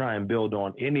 He didn't try and build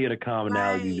on any of the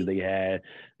commonalities that they had.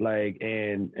 Like,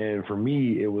 and for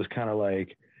me, it was kind of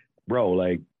like, bro,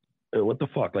 like, what the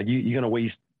fuck? Like, you're going to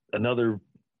waste another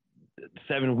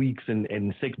 7 weeks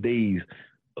and 6 days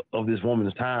of this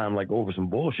woman's time, like over some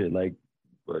bullshit. Like,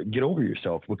 get over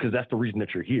yourself, because that's the reason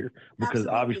that you're here. Because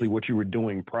obviously what you were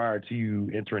doing prior to you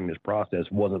entering this process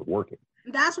wasn't working.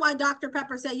 That's why Dr.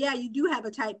 Pepper said, yeah, you do have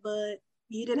a type, but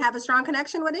you didn't have a strong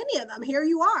connection with any of them. Here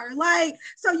you are. Like,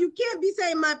 so you can't be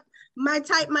saying my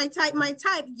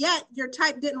type, yet your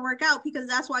type didn't work out, because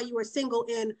that's why you were single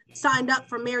and signed up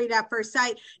for Married at First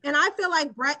Sight. And I feel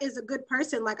like Brett is a good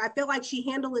person. Like, I feel like she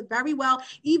handled it very well.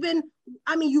 Even,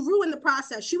 I mean, you ruined the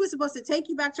process. She was supposed to take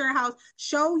you back to her house,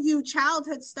 show you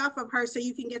childhood stuff of her so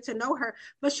you can get to know her.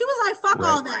 But she was like, fuck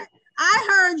all that. I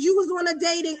heard you was on a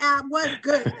dating app. What's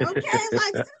good? Okay,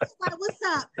 like what's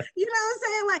up? You know what I'm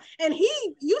saying? Like, and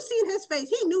you seen his face.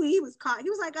 He knew he was caught. He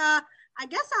was like, I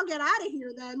guess I'll get out of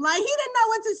here then. Like, he didn't know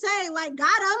what to say. Like,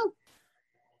 got him.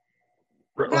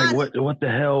 Like, what the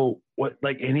hell? What,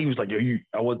 like, and he was like,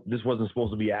 this wasn't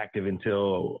supposed to be active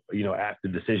until, after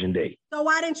decision day. So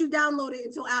why didn't you download it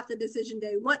until after decision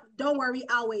day? What? Don't worry,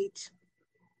 I'll wait.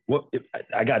 What?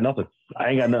 I got nothing. I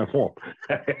ain't got nothing for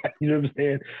him. You know what I'm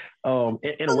saying?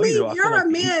 In a way, though, you're a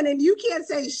man and you can't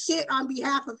say shit on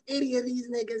behalf of any of these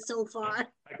niggas so far.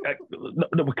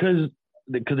 No, because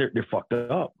they're fucked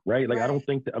up, right? Like, I don't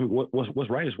think that. I mean, what's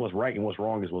right is what's right, and what's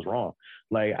wrong is what's wrong.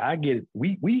 Like, I get it.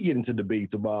 We get into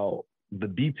debates about the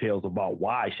details about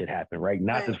why shit happened, right?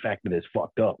 Not the fact that it's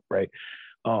fucked up, right?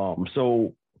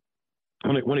 So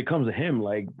when it comes to him,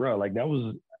 like, bro, like, that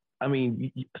was, I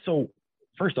mean, so.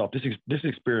 First off, this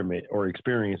experiment or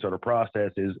experience or the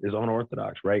process is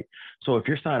unorthodox, right? So if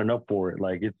you're signing up for it,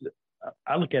 like,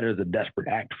 I look at it as a desperate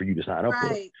act for you to sign up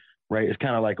for it. Right. It's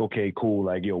kind of like, okay, cool.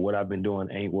 Like, yo, what I've been doing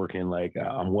ain't working. Like,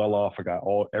 I'm well off. I got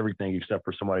everything except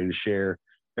for somebody to share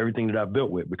everything that I've built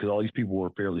with, because all these people were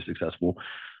fairly successful.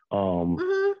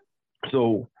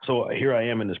 So here I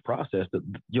am in this process that,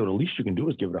 the least you can do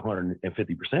is give it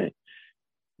 150%.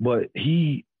 But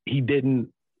he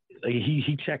didn't. Like,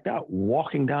 he checked out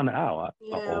walking down the aisle.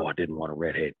 I didn't want a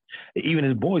redhead. Even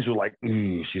his boys were like,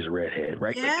 she's a redhead,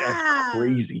 right? Yeah. Like, that's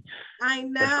crazy. I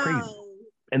know. That's crazy.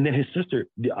 And then his sister,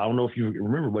 I don't know if you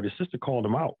remember, but his sister called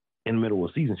him out in the middle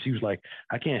of the season. She was like,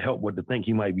 I can't help but to think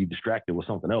he might be distracted with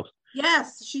something else.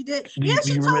 Yes, she did. She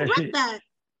told Brett that.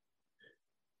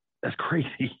 That's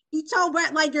crazy. He told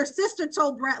Brett, like, your sister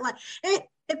told Brett, like, if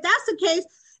that's the case,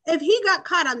 if he got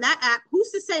caught on that app, who's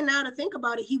to say now, to think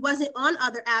about it, he wasn't on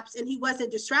other apps and he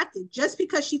wasn't distracted? Just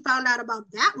because she found out about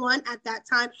that one at that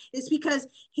time is because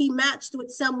he matched with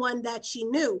someone that she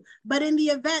knew. But in the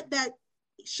event that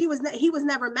he was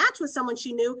never matched with someone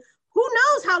she knew, who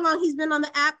knows how long he's been on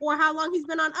the app or how long he's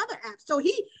been on other apps. So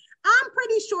I'm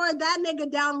pretty sure that nigga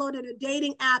downloaded a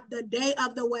dating app the day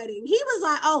of the wedding. He was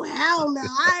like, oh, hell no,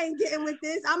 I ain't getting with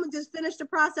this. I'm going to just finish the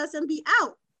process and be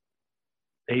out.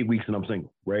 8 weeks and I'm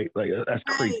single, right? Like, that's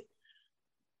crazy.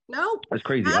 Nope. That's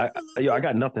crazy. I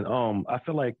got nothing. I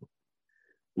feel like,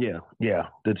 the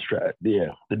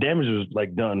damage was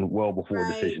like done well before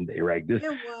decision day, right? This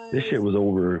shit was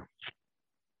over.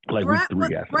 Like Brett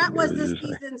was this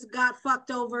season's got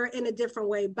fucked over in a different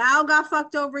way. Bao got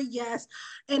fucked over, yes,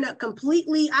 in a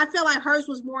completely. I feel like hers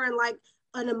was more in like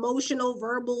an emotional,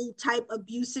 verbal type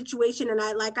abuse situation. And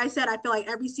like I said, I feel like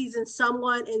every season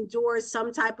someone endures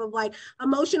some type of like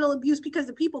emotional abuse because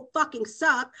the people fucking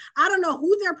suck. I don't know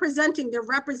who they're presenting, their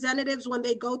representatives, when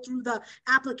they go through the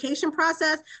application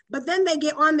process, but then they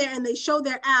get on there and they show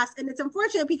their ass. And it's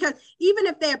unfortunate because even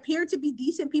if they appear to be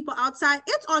decent people outside,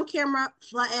 it's on camera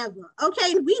forever.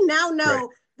 Okay. We now know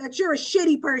that you're a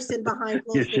shitty person behind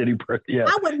closed doors. You're a shitty person, yeah.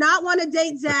 I would not want to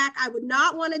date Zach. I would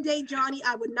not want to date Johnny.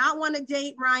 I would not want to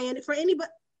date Ryan. For anybody,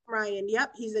 Ryan,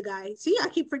 yep, he's the guy. See, I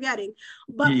keep forgetting.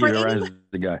 But for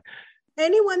the guy.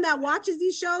 Anyone that watches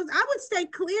these shows, I would stay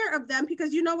clear of them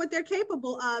because you know what they're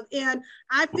capable of. And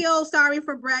I feel sorry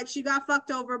for Brett. She got fucked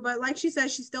over, but like she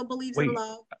said, she still believes in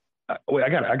love. I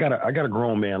got a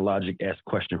grown man logic-esque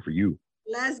question for you.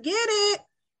 Let's get it.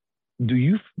 Do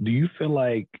you feel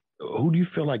like, who do you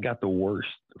feel like got the worst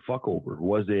fuck over?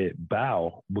 Was it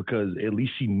Bao because at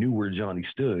least she knew where Johnny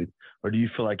stood, or do you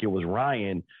feel like it was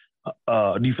Ryan?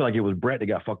 Do you feel like it was Brett that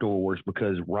got fucked over worse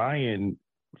because Ryan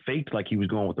faked like he was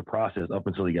going with the process up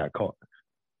until he got caught?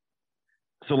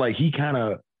 So like he kind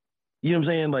of, you know what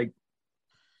I'm saying? Like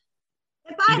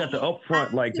he got the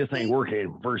upfront like this ain't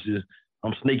working versus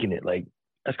I'm snaking it. Like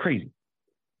that's crazy.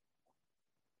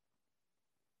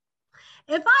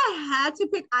 If I had to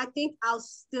pick, I think I'll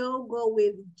still go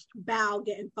with Bao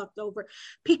getting fucked over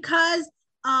because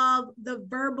of the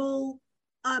verbal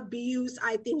abuse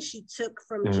I think she took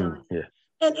from Johnny. Yeah.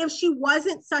 And if she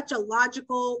wasn't such a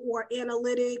logical or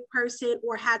analytic person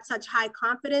or had such high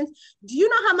confidence, do you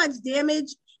know how much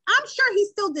damage? I'm sure he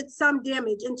still did some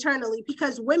damage internally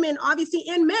because women, obviously,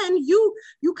 and men, you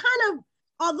kind of,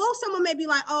 although someone may be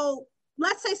like, oh,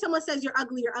 let's say someone says you're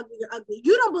ugly, you're ugly, you're ugly.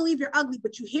 You don't believe you're ugly,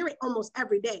 but you hear it almost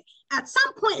every day. At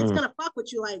some point, it's going to fuck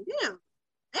with you like, damn,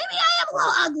 maybe I am a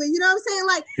little ugly. You know what I'm saying?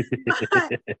 Like,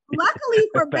 but luckily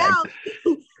for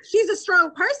Bao, she's a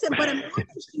strong person, but imagine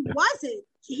she wasn't.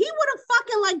 He would have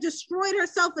fucking like destroyed her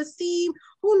self-esteem.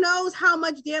 Who knows how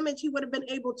much damage he would have been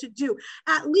able to do.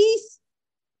 At least,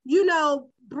 you know,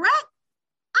 Brett,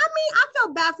 I mean, I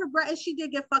felt bad for Brett and she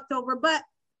did get fucked over, but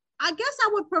I guess I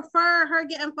would prefer her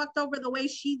getting fucked over the way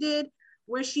she did,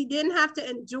 where she didn't have to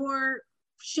endure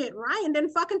shit. Ryan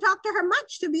didn't fucking talk to her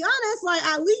much, to be honest. Like,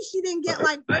 at least she didn't get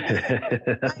like,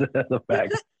 that's a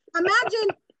fact.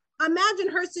 Imagine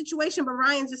her situation, but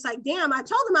Ryan's just like, damn, I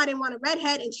told him I didn't want a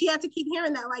redhead, and she had to keep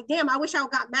hearing that, like, damn, I wish I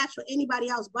got matched with anybody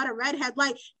else but a redhead.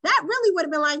 Like, that really would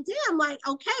have been like, damn, like,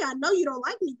 okay, I know you don't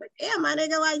like me, but damn, my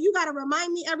nigga, like, you gotta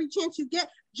remind me every chance you get.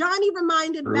 Johnny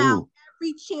reminded Val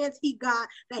every chance he got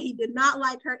that he did not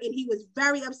like her, and he was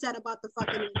very upset about the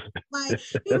fucking like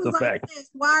he was like,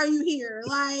 why are you here?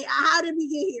 Like, how did we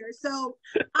get here? So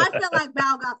I feel like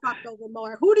Val got fucked over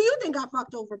more. Who do you think got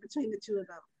fucked over between the two of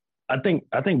them? I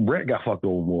think Brett got fucked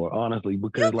over more, honestly,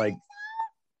 because like,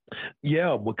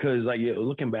 yeah, because like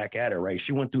looking back at it, right,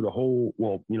 she went through the whole,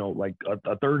 well, you know, like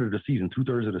a third of the season,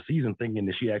 2/3 of the season, thinking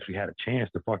that she actually had a chance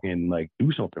to fucking like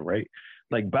do something, right?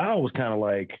 Like Bao was kind of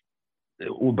like,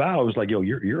 well, Bao was like, yo,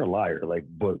 you're a liar, like,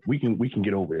 but we can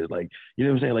get over this, like, you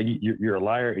know what I'm saying? Like, you're a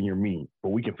liar and you're mean, but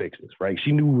we can fix this, right?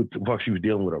 She knew what the fuck she was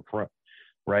dealing with up front.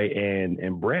 right?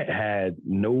 And Brett had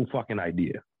no fucking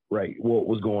idea, right, what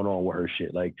was going on with her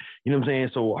shit. Like, you know what I'm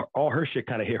saying? So all her shit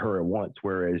kind of hit her at once,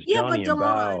 whereas Johnny and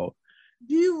Val.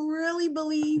 Do you really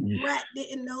believe Brett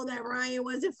didn't know that Ryan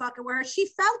wasn't fucking with her? She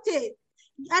felt it.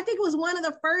 I think it was one of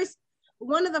the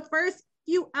first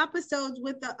few episodes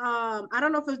with the I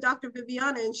don't know if it was Dr.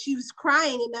 Viviana, and she was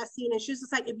crying in that scene, and she was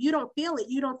just like, if you don't feel it,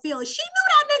 you don't feel it. She knew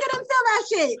that nigga didn't feel that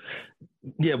shit.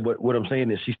 Yeah, but what I'm saying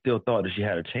is she still thought that she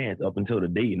had a chance up until the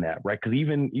dating app, right? Because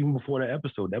even before the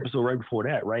episode right before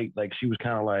that, right? Like she was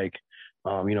kind of like,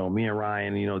 you know, me and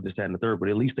Ryan, you know, this, that, and the third. But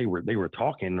at least they were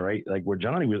talking, right? Like where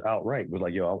Johnny was outright was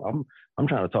like, yo, I'm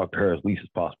trying to talk to her as least as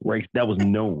possible, right? That was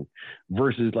known.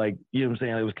 Versus like, you know what I'm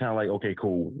saying? It was kind of like, okay,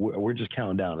 cool. We're just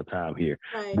counting down the time here.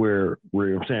 Right. Where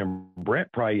I'm saying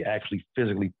Brett probably actually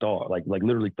physically thought, like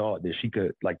literally thought that she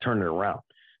could like turn it around.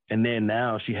 And then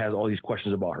now she has all these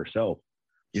questions about herself.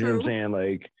 You know what I'm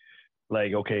saying?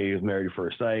 Like, okay, it's married at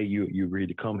first sight. You agreed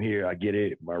to come here. I get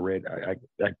it. I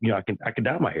can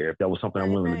dye my hair if that was something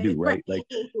I'm willing to do, right? Like,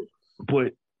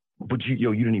 but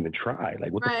you didn't even try.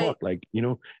 Like, what the fuck? Like, you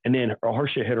know. And then her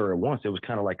shit hit her at once. It was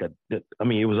kind of like it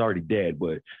was already dead,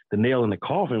 but the nail in the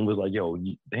coffin was like, yo,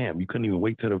 damn, you couldn't even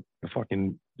wait till the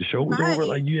fucking the show was over.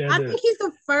 Like, I think he's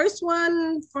the first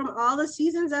one from all the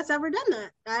seasons that's ever done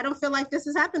that. I don't feel like this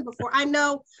has happened before. I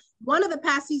know one of the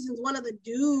past seasons, one of the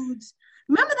dudes.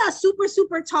 Remember that super,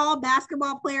 super tall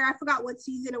basketball player? I forgot what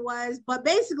season it was, but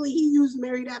basically he used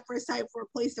Married at First Sight for a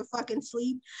place to fucking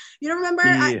sleep. You don't remember?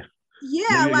 Yeah.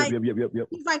 Yep.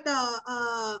 He's like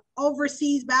the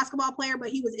overseas basketball player, but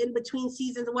he was in between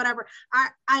seasons or whatever.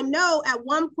 I know at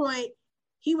one point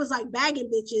he was like bagging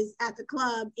bitches at the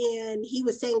club, and he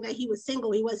was saying that he was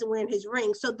single. He wasn't wearing his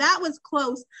ring. So that was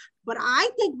close. But I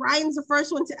think Ryan's the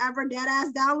first one to ever dead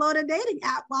ass download a dating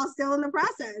app while still in the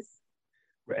process.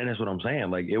 And that's what I'm saying.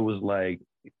 Like, it was like,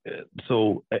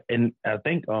 so, and I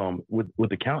think with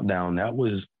the countdown, that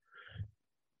was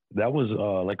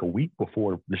like a week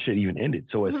before the shit even ended.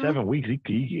 So at 7 weeks,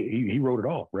 he wrote it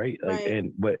off, right? Like,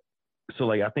 but so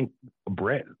like I think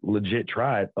Brett legit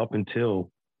tried up until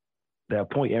that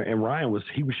point, and Ryan would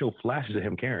show flashes of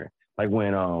him caring, like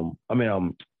when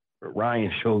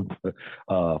Ryan showed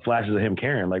flashes of him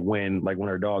caring, like when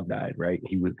her dog died, right?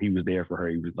 He was there for her.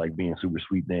 He was like being super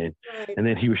sweet then, and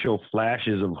then he would show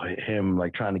flashes of him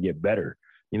like trying to get better.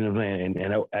 You know what I'm saying?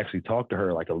 And I actually talked to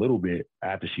her like a little bit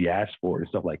after she asked for it and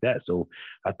stuff like that. So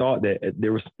I thought that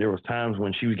there was times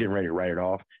when she was getting ready to write it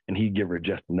off, and he'd give her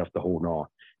just enough to hold on,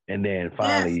 and then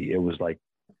finally it was like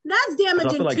that's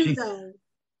damaging too, though.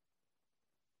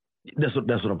 That's what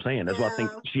I'm saying. That's why I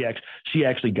think she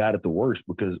actually got it the worst,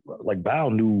 because like Val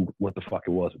knew what the fuck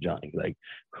it was with Johnny, like,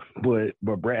 but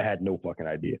Brett had no fucking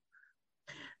idea.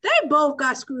 They both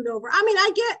got screwed over. I mean,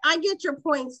 I get your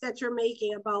points that you're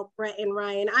making about Brett and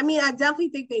Ryan. I mean, I definitely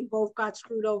think they both got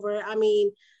screwed over. I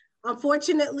mean,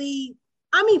 fortunately,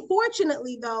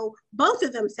 though, both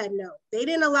of them said no. They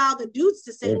didn't allow the dudes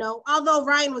to say no, although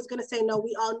Ryan was going to say no.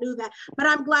 We all knew that. But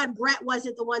I'm glad Brett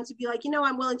wasn't the one to be like,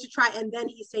 I'm willing to try. And then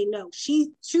he say no.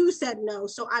 She too said no.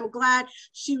 So I'm glad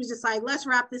she was just like, let's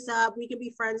wrap this up. We can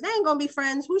be friends. They ain't going to be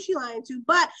friends. Who's she lying to?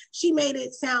 But she made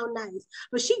it sound nice.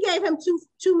 But she gave him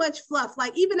too much fluff.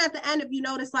 Like, even at the end, if you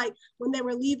notice, like when they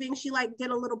were leaving, she like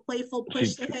did a little playful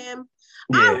push to him.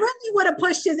 Yeah. I really would have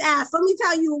pushed his ass. Let me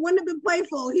tell you, it wouldn't have been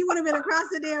playful. He would have been across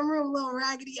the damn room, little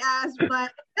raggedy ass.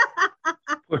 But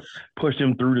push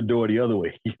him through the door the other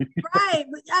way. Right.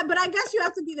 But I guess you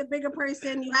have to be the bigger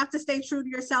person. You have to stay true to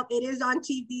yourself. It is on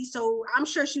TV. So I'm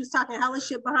sure she was talking hella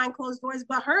shit behind closed doors.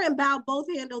 But her and Bao both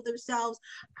handled themselves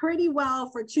pretty well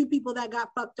for two people that got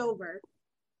fucked over.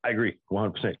 I agree.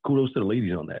 100%. Kudos to the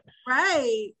ladies on that.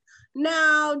 Right.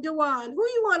 Now, Dewan, who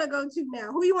you want to go to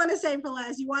now? Who you want to say for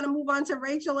last? You want to move on to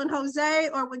Rachel and Jose,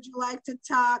 or would you like to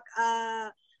talk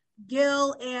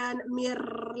Gil and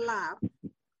Mirla?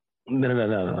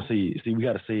 No. See, we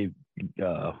got to save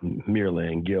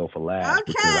Mirla and Gil for last.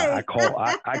 Okay. I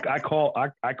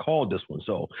called this one,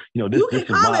 so this. You can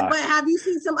call it, but have you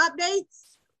seen some updates?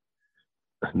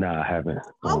 Nah, I haven't.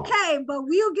 Okay, but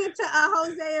we'll get to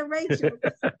Jose and Rachel.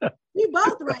 We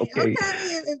both right. Okay.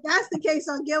 If that's the case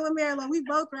on Gil and Marilyn, we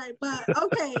both right. But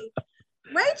okay,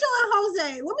 Rachel and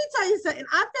Jose, let me tell you something.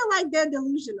 I feel like they're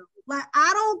delusional. Like,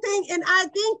 I don't think, and I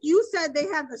think you said they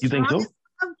have the strongest. You think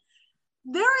so?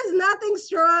 There is nothing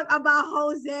strong about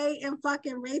Jose and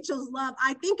fucking Rachel's love.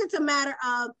 I think it's a matter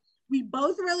of we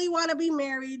both really want to be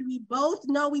married. We both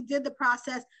know we did the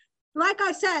process. Like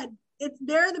I said,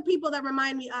 they're the people that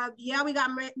remind me of, we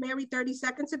got married 30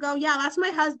 seconds ago. Yeah, that's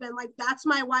my husband. Like, that's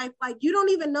my wife. Like, you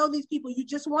don't even know these people. You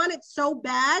just want it so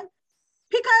bad.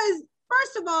 Because,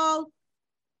 first of all,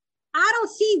 I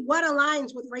don't see what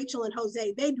aligns with Rachel and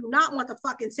Jose. They do not want the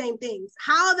fucking same things.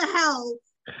 How the hell?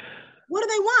 What do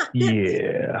they want?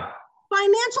 Yeah.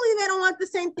 Financially, they don't want the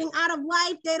same thing. Out of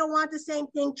life, they don't want the same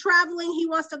thing. Traveling, he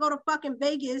wants to go to fucking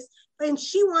Vegas and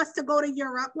she wants to go to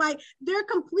Europe. Like, they're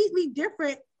completely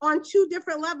different on two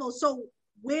different levels. So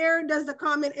where does the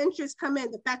common interest come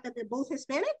in? The fact that they're both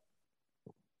Hispanic?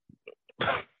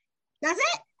 That's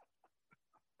it?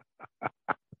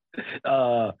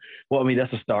 Well, I mean,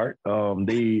 that's a start. That's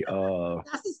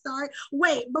a start.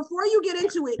 Wait, before you get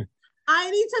into it, I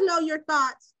need to know your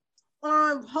thoughts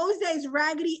on Jose's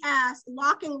raggedy ass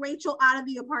locking Rachel out of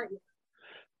the apartment.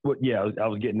 Well, yeah, I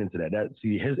was getting into that.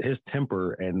 See, his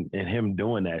temper and him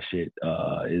doing that shit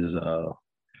is all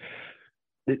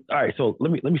right. So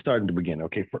let me start in the beginning.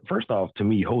 Okay, first off, to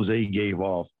me, Jose gave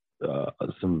off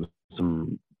some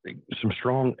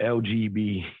strong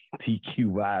LGBTQ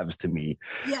vibes to me.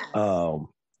 Yes.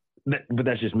 But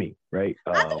that's just me, right?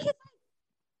 I think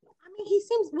he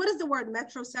seems. What is the word?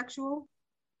 Metrosexual.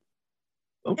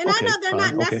 And okay, I know they're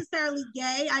not necessarily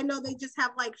gay. I know they just have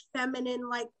like feminine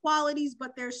like qualities,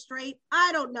 but they're straight.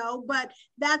 I don't know, but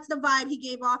that's the vibe he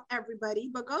gave off everybody.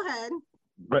 But go ahead.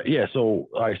 Right. Yeah. So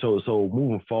all right. So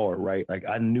moving forward, right? Like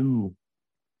I knew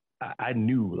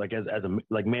like as a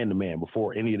like man to man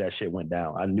before any of that shit went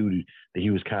down. I knew that he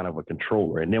was kind of a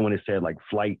controller. And then when it said like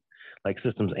flight like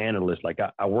systems analyst, like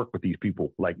I work with these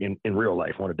people like in real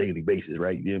life on a daily basis,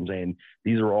 right? You know what I'm saying?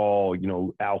 These are all, you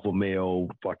know, alpha male,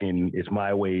 fucking it's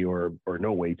my way or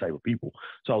no way type of people.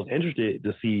 So I was interested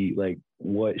to see like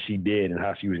what she did and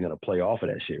how she was gonna play off of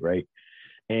that shit, right?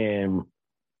 And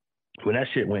when that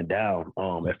shit went down,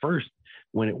 at first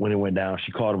when it went down,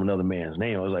 she called him another man's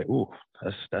name. I was like, ooh,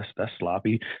 that's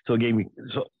sloppy. So it gave me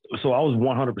so I was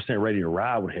 100% ready to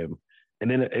ride with him. And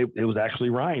then it was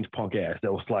actually Ryan's punk ass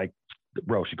that was like,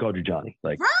 bro, she called you Johnny.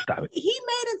 Like, right? Stop it. He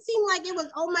made it seem like it was,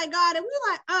 oh my God. And we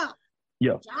were like, oh,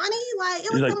 yeah, Johnny? Like,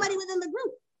 it was like, somebody within the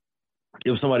group.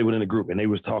 It was somebody within the group. And they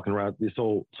was talking around.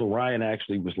 So Ryan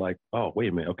actually was like, oh, wait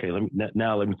a minute. Okay, let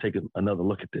me take another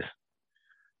look at this.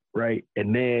 Right.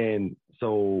 And then,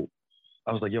 so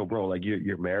I was like, yo, bro, like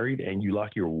you're married and you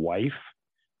lock your wife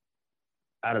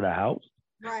out of the house?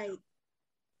 Right.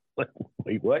 Like,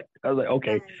 wait, what? I was like,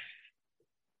 okay. Right.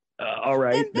 All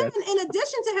right. And then in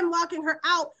addition to him locking her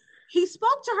out, he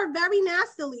spoke to her very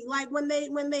nastily. Like when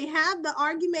they had the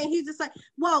argument, he's just like,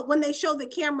 well, when they showed the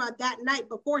camera that night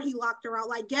before he locked her out,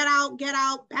 like, get out,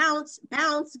 bounce,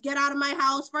 get out of my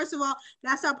house. First of all,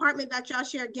 that's the apartment that y'all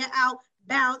share. Get out,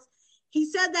 bounce. He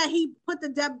said that he put the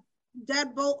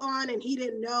deadbolt on and he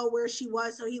didn't know where she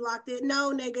was, so he locked it.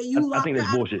 No, nigga, you locked her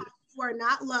out. Bullshit. You are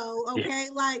not low, okay?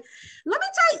 Yeah. Like,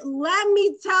 let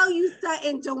me tell you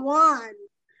something, Dewan.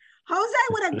 Jose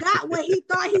would have got what he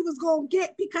thought he was going to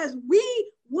get because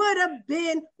we would have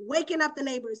been waking up the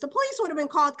neighbors. The police would have been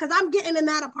called because I'm getting in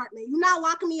that apartment. You're not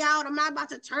locking me out. I'm not about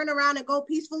to turn around and go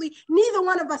peacefully. Neither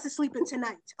one of us is sleeping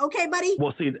tonight. Okay, buddy?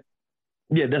 Well, see,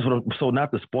 yeah, that's what so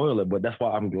not to spoil it, but that's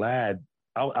why I'm glad.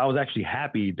 I was actually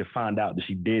happy to find out that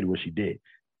she did what she did.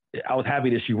 I was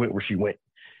happy that she went where she went.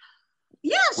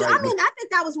 Yeah, sure. Right. I mean, I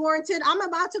think that was warranted. I'm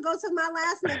about to go to my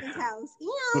last nigga's house.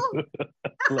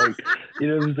 Like, you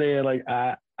know what I'm saying? Like,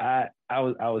 I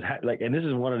was like, and this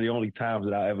is one of the only times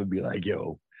that I'll ever be like,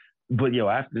 yo, but yo,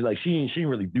 after like she didn't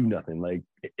really do nothing, like,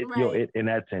 right. In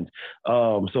that sense.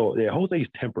 So yeah, Jose's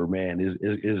temper, man,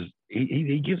 is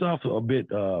he gives off a bit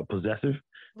possessive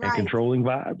right. and controlling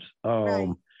vibes. Right.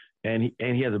 And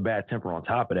he has a bad temper on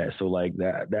top of that. So like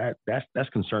that's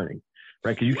concerning.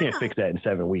 Right, because you can't fix that in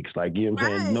 7 weeks. Like, you know what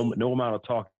I'm saying? No amount of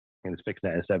talking is fixing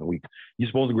that in 7 weeks. You're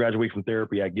supposed to graduate from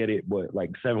therapy. I get it, but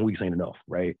like 7 weeks ain't enough,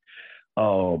 right?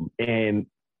 And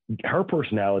her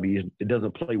personality it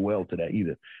doesn't play well to that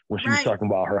either. When she was talking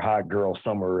about her hot girl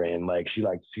summer and like she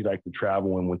likes to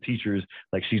travel, and when teachers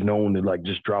like she's known to like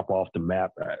just drop off the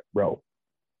map, bro.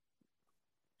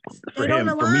 For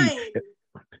me,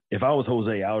 if I was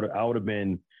Jose, I would have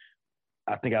been.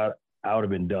 I think I would have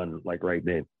been done like right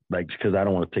then. Like, because I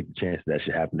don't want to take the chance that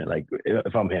shit happening. Like,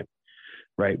 if I'm him,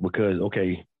 right? Because,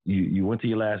 okay, you went to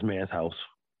your last man's house.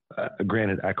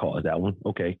 Granted, I caused that one.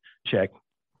 Okay, check.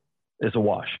 It's a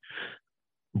wash.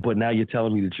 But now you're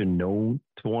telling me that you're known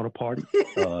to want to party,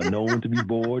 known to be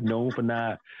bored, known for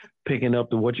not picking up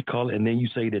the what you call it, and then you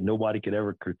say that nobody could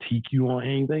ever critique you on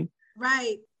anything?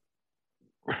 Right.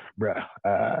 Bruh,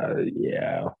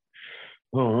 yeah.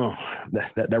 Oh,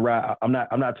 that ride. I'm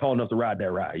not tall enough to ride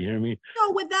that ride. You know what I mean?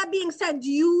 So with that being said, do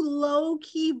you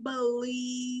low-key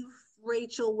believe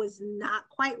Rachel was not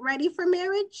quite ready for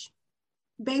marriage?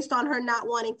 based on her not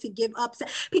wanting to give up.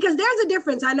 Because there's a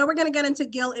difference. I know we're going to get into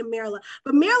Gil and Mirla,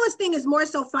 but Mirla's thing is more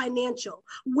so financial,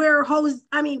 where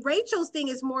Rachel's thing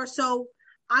is more so,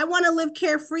 I want to live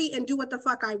carefree and do what the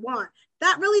fuck I want.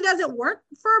 That really doesn't work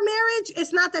for a marriage.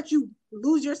 It's not that you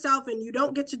lose yourself and you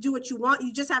don't get to do what you want.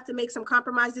 You just have to make some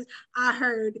compromises. I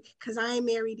heard, because I ain't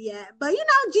married yet. But,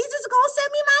 Jesus is going to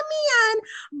send me my man.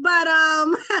 But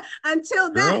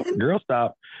until then. Girl,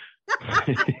 stop.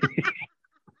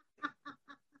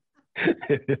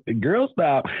 Girl,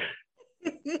 stop.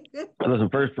 Listen,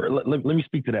 first, let me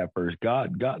speak to that first.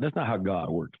 God, that's not how God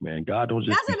works, man. God don't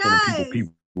just be sending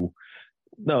people.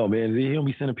 No, man, he don't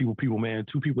be sending people, man.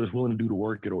 Two people that's willing to do the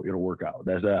work, it'll work out.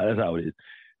 That's how it is.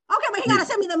 Okay, but he gotta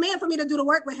send me the man for me to do the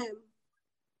work with him.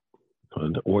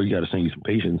 Or you gotta send you some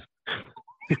patience.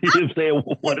 You know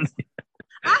what I'm saying?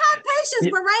 I have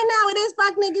patience, but right now it is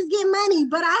fuck niggas get money,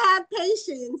 but I have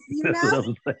patience, That's what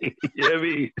I'm saying. You know what I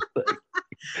mean?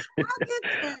 I'll get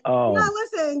there. No,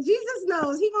 listen, Jesus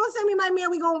knows. He gonna send me my man.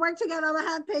 We gonna work together. I'm gonna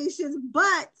have patience.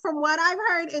 But from what I've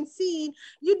heard and seen,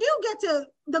 you do get to,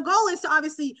 the goal is to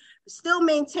obviously still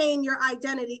maintain your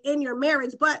identity in your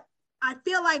marriage. But I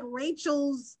feel like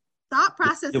Rachel's thought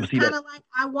process is kind of like,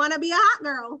 I want to be a hot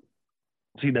girl.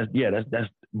 See, that's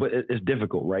but it's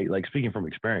difficult, right? Like, speaking from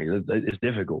experience, it's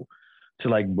difficult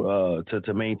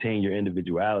to maintain your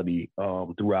individuality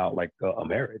throughout like a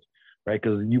marriage, right?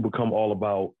 Because you become all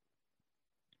about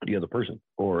the other person,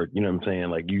 or you know what I'm saying?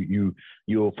 Like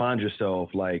you'll find yourself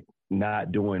like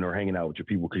not doing or hanging out with your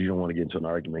people because you don't want to get into an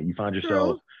argument. You find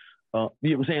yourself, you know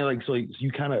what I'm saying? Like, so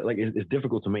you kind of like, it's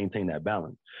difficult to maintain that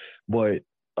balance. But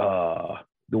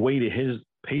the way that his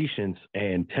patience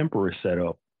and temper is set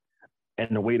up,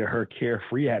 and the way that her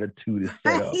carefree attitude is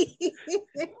set up,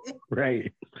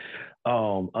 right?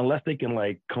 Unless they can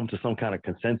like come to some kind of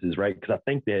consensus, right? Because I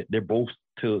think that they're both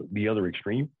to the other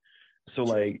extreme. So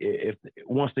like, if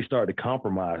once they start to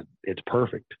compromise, it's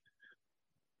perfect.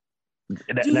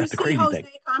 That's the crazy Jose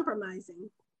thing. Compromising?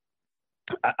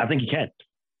 I think he can.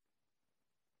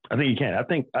 I think he can.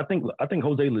 I think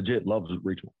Jose legit loves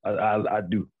Rachel. I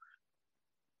do.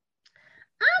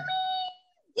 I mean,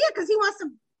 yeah, because he wants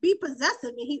to be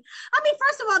possessive.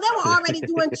 First of all, they were already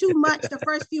doing too much the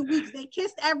first few weeks. They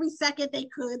kissed every second they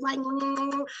could, like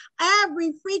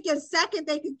every freaking second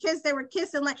they could kiss, they were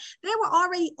kissing. Like, they were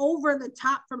already over the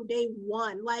top from day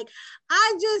one. Like,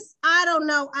 I don't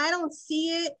know. I don't see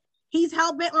it. He's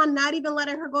hell-bent on not even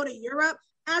letting her go to Europe.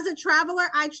 As a traveler,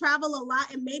 I travel a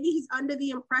lot, and maybe he's under the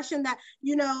impression that,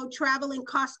 traveling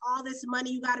costs all this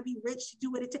money. You got to be rich to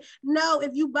do it. No,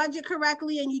 if you budget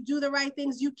correctly and you do the right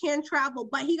things, you can travel,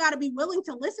 but he got to be willing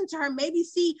to listen to her, maybe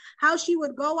see how she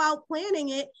would go out planning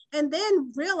it, and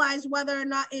then realize whether or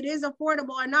not it is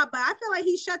affordable or not. But I feel like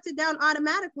he shuts it down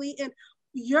automatically. And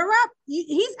Europe,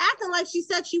 he's acting like she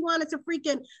said she wanted to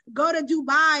freaking go to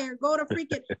Dubai or go to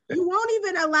freaking, you won't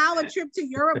even allow a trip to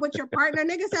Europe with your partner.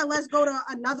 Nigga said, let's go to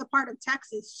another part of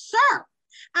Texas. Sure.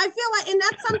 I feel like, and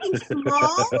that's something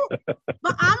small,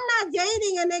 but I'm not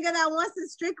dating a nigga that wants to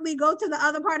strictly go to the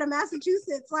other part of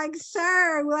Massachusetts. Like,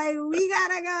 sure, like, we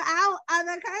gotta go out of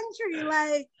the country,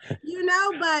 like,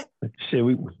 but shit,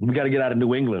 we gotta get out of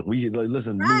New England.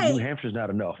 Listen, right. New Hampshire's not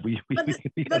enough. But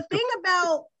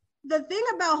the thing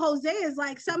about Jose is,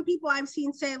 like, some people I've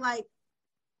seen say, like,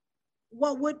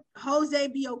 well, would Jose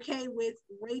be okay with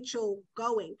Rachel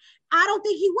going? I don't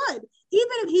think he would.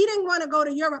 Even if he didn't want to go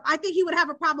to Europe, I think he would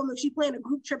have a problem if she planned a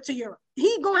group trip to Europe.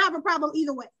 He's gonna have a problem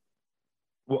either way.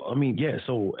 Well, I mean, yeah.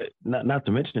 So not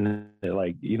to mention that,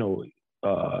 like, he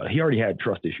already had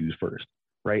trust issues first,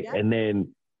 right? Yeah. And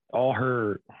then all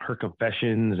her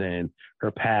confessions and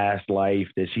her past life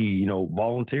that she,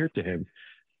 volunteered to him,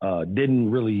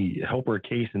 didn't really help her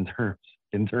case in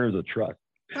terms of trust.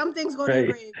 Some things go to the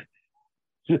grave.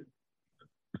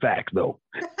 Facts, though.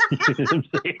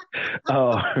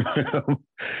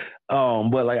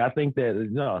 But like, I think that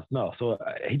no. So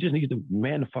he just needs to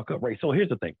man the fuck up, right? So here's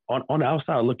the thing: on the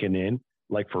outside looking in,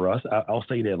 like for us, I'll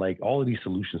say that like all of these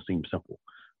solutions seem simple,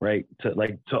 right?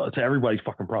 To everybody's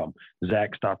fucking problem.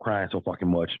 Zach, stop crying so fucking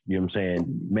much. You know what I'm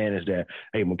saying? Manage that.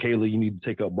 Hey, Michaela, you need to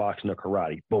take up boxing or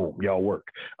karate. Boom, y'all work.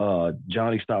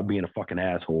 Johnny, stop being a fucking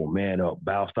asshole. Man up.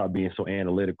 Bow, stop being so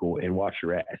analytical and watch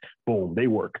your ass. Boom, they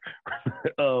work.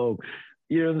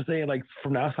 You know what I'm saying? Like,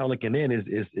 from the outside looking in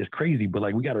is crazy, but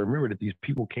like, we got to remember that these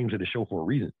people came to the show for a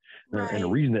reason. Right. And the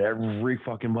reason that every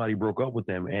fucking body broke up with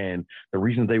them, and the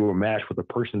reason they were matched with the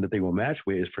person that they were matched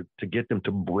with, is to get them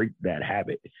to break that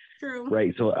habit. True.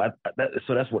 Right. So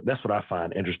that's what I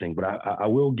find interesting. But I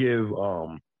will give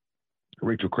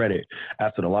Rachel credit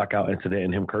after the lockout incident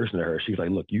and him cursing at her. She's like,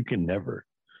 look, you can never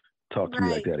talk to me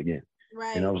like that again.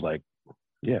 Right. And I was like,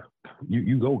 yeah,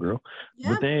 you go, girl.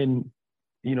 Yeah. But then,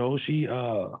 she,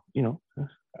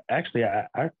 actually,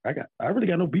 I really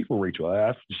got no beef with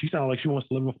Rachel. She sounded like she wants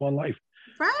to live a fun life,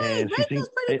 Right. and she seemed, Rachel's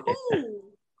pretty cool.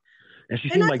 and she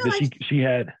And seemed I like feel that. like She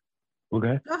had.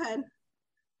 Okay. go ahead.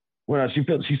 Well, she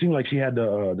seemed like she had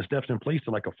the steps in place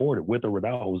to like afford it with or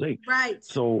without Jose. Right.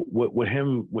 So with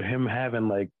him having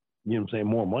like what I'm saying,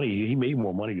 more money, he made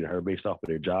more money than her based off of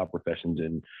their job professions.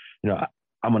 And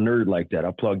I'm a nerd like that.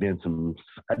 I did some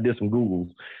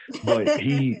Googles, but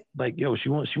he like she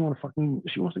wants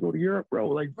to go to Europe, bro.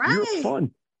 Like Europe's Right.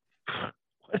 fun.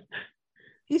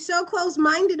 He's so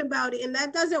close-minded about it, and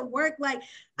that doesn't work. Like,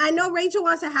 I know Rachel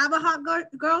wants to have a hot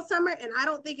girl summer, and I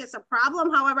don't think it's a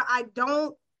problem. However, I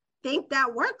don't think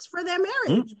that works for their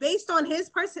marriage based on his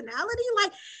personality.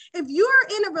 Like, if you're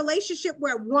in a relationship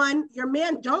where one, your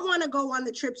man don't want to go on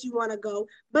the trips you want to go,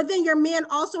 but then your man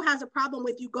also has a problem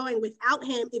with you going without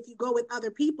him if you go with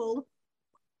other people,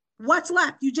 what's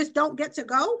left? You just don't get to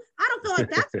go? I don't feel like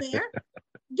that's fair.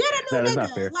 Get a new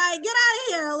nigga, like get out of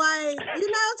here, like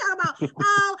talk about.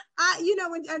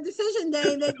 When a decision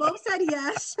day, they both said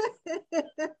yes.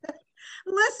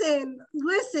 listen,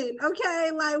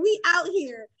 okay, like we out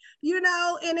here,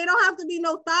 and it don't have to be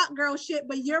no thought girl shit.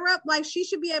 But Europe, like she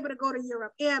should be able to go to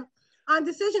Europe. And on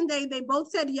decision day, they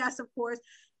both said yes, of course.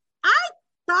 I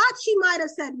thought she might have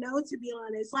said no, to be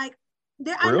honest. Like,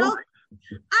 I know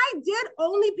I did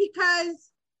only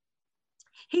because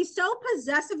he's so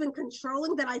possessive and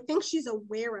controlling that I think she's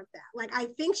aware of that. Like, I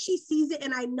think she sees it,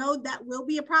 and I know that will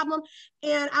be a problem.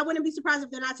 And I wouldn't be surprised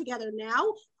if they're not together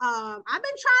now. I've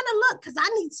been trying to look because I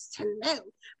need to know.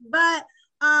 But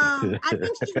I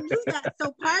think she knew that.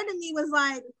 So part of me was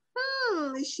like,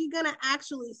 is she going to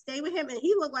actually stay with him? And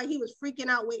he looked like he was freaking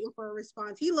out waiting for a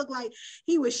response. He looked like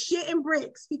he was shitting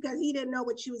bricks because he didn't know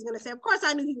what she was going to say. Of course,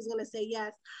 I knew he was going to say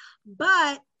yes.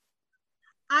 But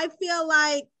I feel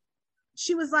like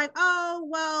she was like, oh,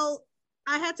 well,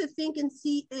 I had to think and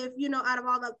see if, out of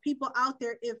all the people out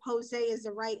there, if Jose is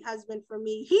the right husband for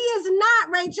me. He is not,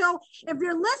 Rachel. If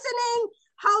you're listening,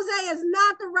 Jose is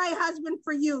not the right husband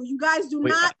for you. You guys do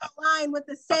not align with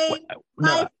the same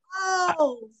life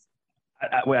goals.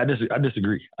 I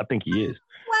disagree. I think he is.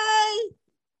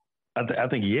 I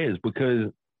think he is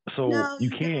because you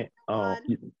can't. No,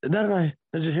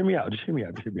 just hear me out.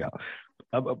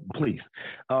 Please.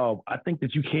 I think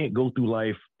that you can't go through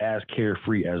life as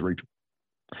carefree as Rachel,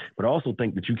 but I also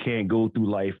think that you can't go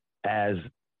through life as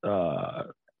a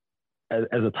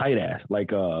tight ass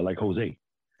like Jose.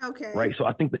 Okay. Right. So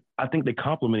I think they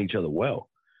complement each other well.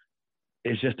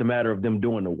 It's just a matter of them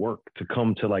doing the work to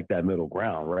come to like that middle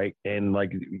ground, right? And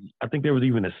like I think there was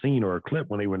even a scene or a clip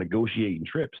when they were negotiating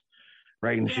trips.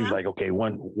 Right. And she was like, okay, she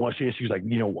was like,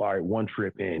 all right, one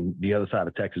trip and the other side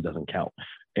of Texas doesn't count.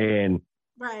 And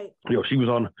right. She was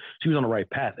on the right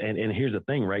path. And here's the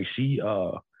thing, right? She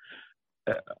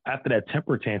after that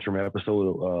temper tantrum episode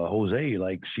of Jose,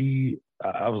 like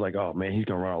I was like, oh man, he's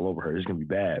gonna run all over her. It's gonna be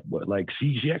bad. But like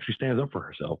she actually stands up for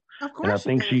herself. Of course. And I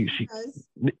think she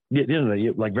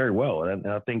like very well. And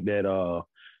I think that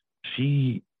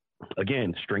she,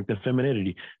 again, strength and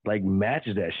femininity, like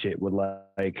matches that shit with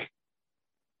like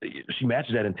she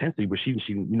matches that intensity, but she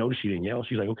noticed she didn't yell.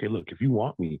 She's like, okay, look, if you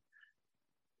want me,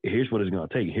 here's what it's gonna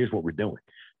take. Here's what we're doing.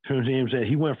 You know what I'm saying?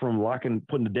 He went from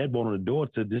putting the deadbolt on the door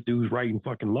to this dude's writing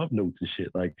fucking love notes and shit.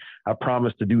 Like, I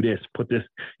promise to do this, put this.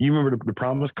 You remember the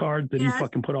promise cards that he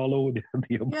fucking put all over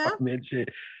the apartment shit.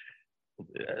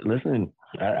 Listen,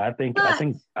 I think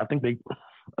they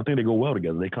go well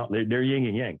together. They're yin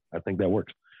and yang. I think that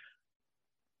works.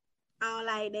 I don't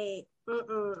like that.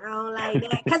 I don't like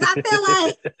that because I feel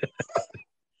like.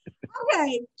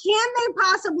 Okay, can they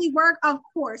possibly work? Of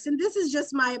course. And this is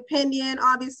just my opinion.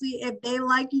 Obviously, if they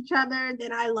like each other,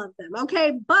 then I love them.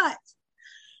 Okay, but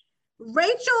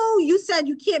Rachel, you said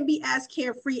you can't be as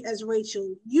carefree as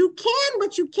Rachel. You can,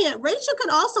 but you can't. Rachel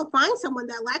could also find someone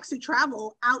that likes to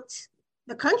travel out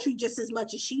the country just as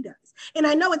much as she does. And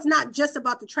I know it's not just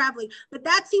about the traveling, but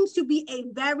that seems to be a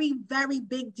very, very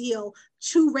big deal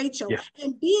to Rachel. Yeah.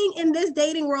 And being in this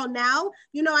dating world now,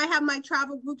 I have my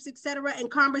travel groups, etc., and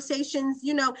conversations,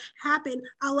 happen.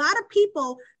 A lot of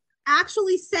people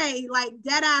actually say, like,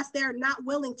 dead ass, they're not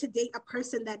willing to date a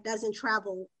person that doesn't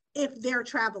travel if they're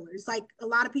travelers. Like, a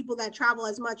lot of people that travel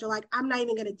as much are like, I'm not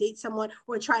even going to date someone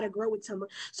or try to grow with someone.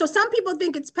 So some people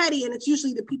think it's petty, and it's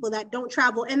usually the people that don't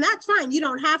travel, and that's fine. You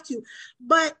don't have to.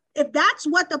 But if that's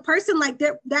what the person, like,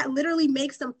 that literally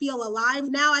makes them feel alive.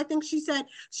 Now, I think she said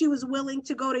she was willing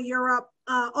to go to Europe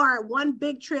or one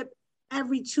big trip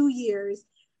every 2 years.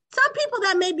 some people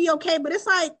that may be okay, but it's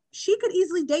like she could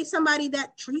easily date somebody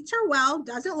that treats her well,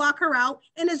 doesn't lock her out,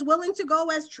 and is willing to go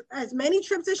as many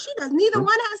trips as she does. Neither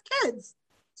one has kids.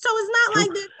 So it's not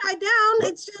like they're tied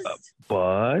down. It's just.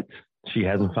 But she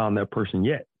hasn't found that person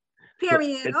yet.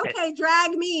 Period. So, okay,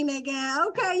 drag me, nigga.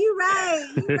 Okay, you right.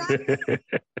 You right.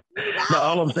 No,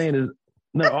 all I'm saying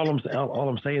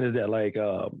is that like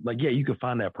yeah, you can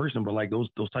find that person, but like those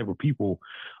type of people,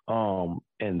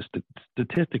 and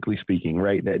statistically speaking,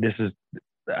 right?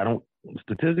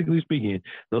 Statistically speaking,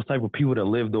 those type of people that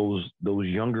live those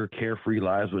younger carefree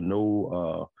lives with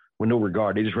no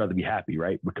regard, they just rather be happy,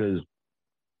 right? Because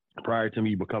prior to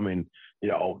me becoming,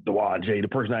 Dewan J, the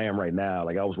person I am right now,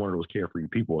 like I was one of those carefree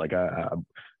people. Like I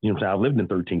you know what I'm saying, I've lived in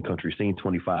 13 countries, seen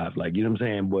 25, like, you know what I'm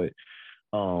saying? But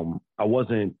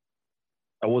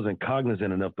I wasn't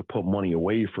cognizant enough to put money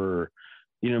away for,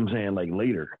 you know what I'm saying, like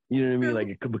later. You know what I mean?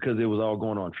 Like because it was all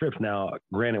going on trips. Now,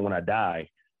 granted, when I die,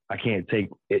 I can't take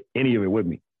any of it with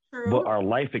me. But our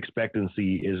life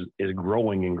expectancy is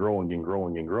growing and growing and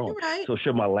growing and growing. Right. So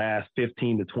should my last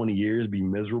 15 to 20 years be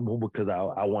miserable because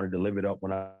I wanted to live it up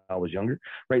when I was younger?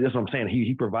 Right. That's what I'm saying.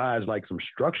 He provides like some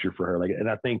structure for her. Like, and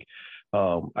I think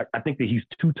I think that he's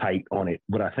too tight on it.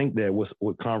 But I think that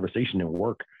with conversation and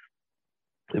work,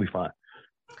 it'll be fine.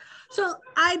 So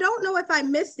I don't know if I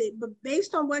missed it, but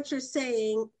based on what you're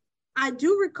saying, I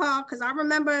do recall, because I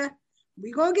remember,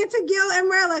 we gonna get to Gil and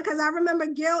Rella, because I remember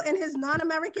Gil and his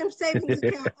non-American savings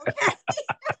account. Okay.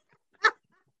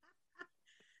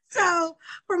 So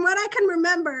from what I can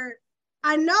remember,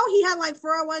 I know he had like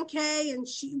 401k and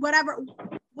she, whatever.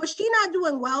 Was she not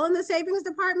doing well in the savings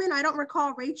department? I don't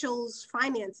recall Rachel's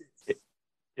finances.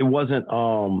 It wasn't,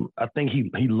 I think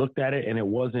he looked at it and it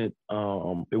wasn't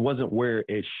where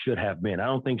it should have been. I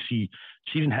don't think she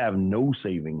didn't have no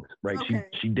savings, right? Okay.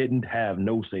 She didn't have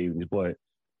no savings, but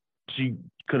she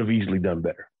could have easily done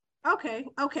better. Okay,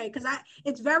 because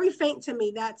it's very faint to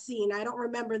me, that scene. I don't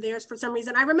remember theirs for some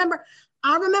reason. I remember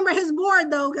his board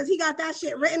though, because he got that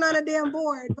shit written on a damn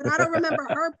board, but I don't remember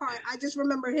her part. I just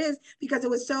remember his because it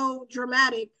was so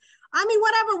dramatic. I mean,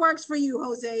 whatever works for you,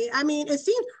 Jose. I mean, it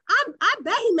seems, I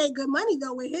bet he made good money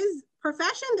though with his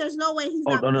profession. There's no way he's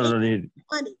not making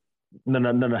money.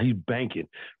 No, he's banking,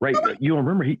 right? You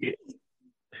remember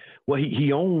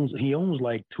he owns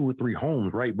like 2 or 3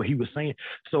 homes, right? But he was saying,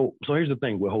 so here's the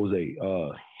thing with Jose.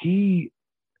 He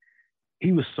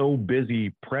was so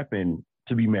busy prepping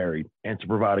to be married and to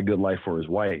provide a good life for his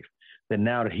wife that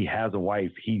now that he has a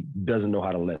wife, he doesn't know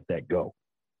how to let that go.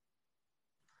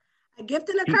 A gift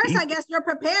and a curse, I guess. You're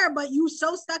prepared, but you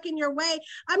so stuck in your way.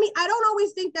 I mean, I don't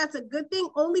always think that's a good thing,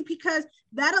 only because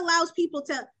that allows people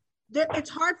to, it's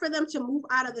hard for them to move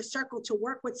out of the circle to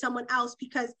work with someone else,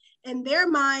 because in their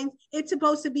minds, it's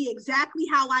supposed to be exactly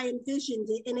how I envisioned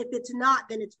it. And if it's not,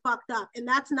 then it's fucked up. And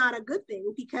that's not a good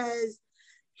thing, because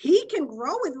he can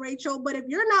grow with Rachel, but if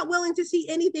you're not willing to see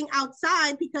anything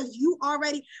outside because you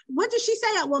already, what did she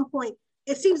say at one point?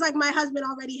 It seems like my husband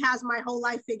already has my whole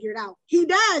life figured out. He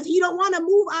does. He don't want to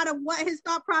move out of what his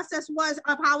thought process was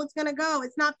of how it's going to go.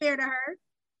 It's not fair to her.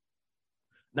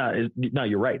 No,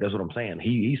 you're right. That's what I'm saying.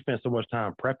 He spent so much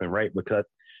time prepping, right? Because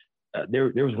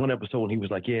there was one episode and he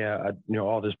was like, yeah,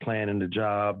 all this planning, the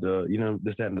job,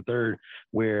 this, that, and the third,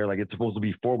 where like it's supposed to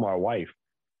be for my wife,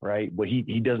 right? But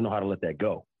he doesn't know how to let that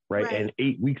go, right? And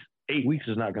 8 weeks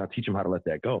is not going to teach him how to let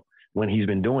that go when he's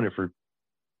been doing it for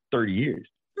 30 years.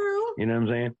 True. You know what I'm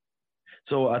saying?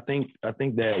 So I think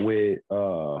that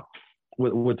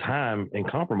with time and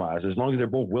compromise, as long as they're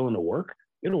both willing to work,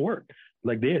 it'll work.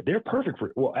 Like they're perfect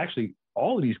for. Well, actually,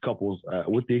 all of these couples,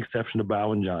 with the exception of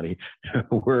Bao and Johnny,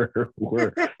 were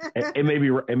it may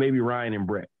be Ryan and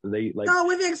Brett. They like. No,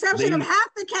 with the exception of half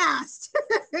the cast.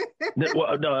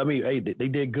 Well, no, I mean, hey, they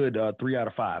did good. 3 out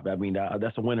of 5. I mean,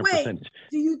 that's a winning percentage.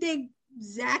 Do you think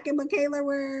Zach and Michaela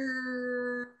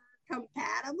were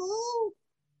compatible?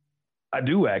 I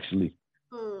do actually.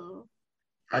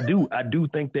 I do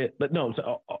think that, but no,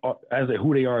 as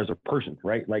who they are as a person,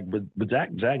 right? Like, but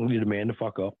Zach needed a man to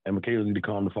fuck up, and Michaela needed to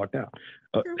calm the fuck down,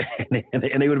 and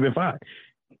they would have been fine.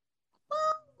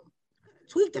 Well,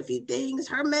 tweaked a few things.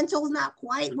 Her mental's not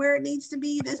quite where it needs to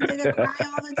be. This nigga cry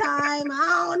all the time.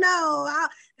 I don't know.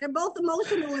 They're both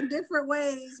emotional in different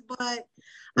ways, but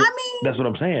I mean, that's what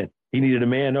I'm saying. He needed a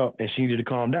man up, and she needed to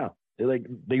calm down. It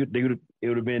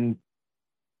would have been.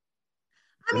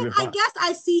 I mean, I guess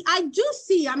I do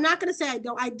see, I'm not going to say I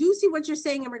don't, I do see what you're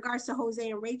saying in regards to Jose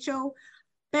and Rachel,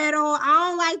 pero I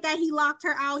don't like that he locked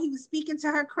her out. He was speaking to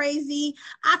her crazy.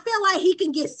 I feel like he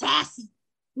can get sassy.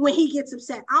 when he gets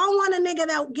upset. I don't want a nigga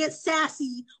that gets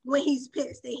sassy when he's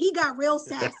pissed. And he got real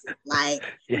sassy. Like,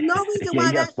 no reason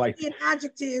why that should be an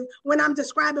adjective when I'm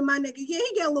describing my nigga. Yeah,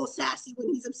 he get a little sassy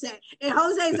when he's upset. And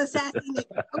Jose's a sassy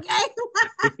nigga, okay?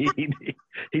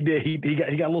 he did. He got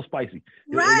a little spicy.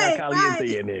 Right, he got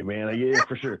caliente in there, man. Like, yeah,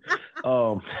 for sure.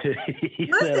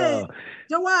 Listen,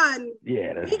 Jawan.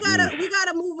 Yeah, we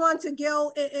gotta move on to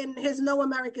Gil and his no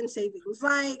American savings.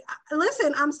 Like,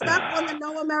 listen, I'm stuck on the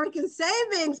no American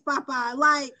savings, Papa.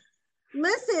 Like,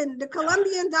 listen, the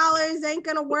Colombian dollars ain't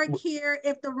gonna work here.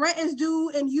 If the rent is due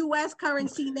in U.S.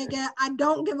 currency, nigga, I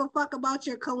don't give a fuck about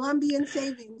your Colombian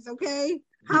savings. Okay,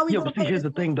 how we gonna pay? Here's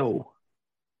the thing, though.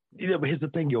 Yeah, but here's the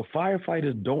thing,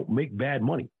 firefighters don't make bad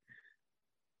money.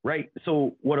 Right.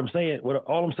 So all I'm saying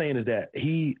is that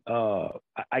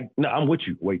I'm with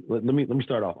you. Wait, let me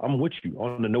start off. I'm with you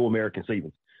on the no American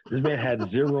savings. This man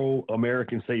had 0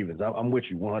 American savings. I'm with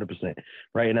you 100%.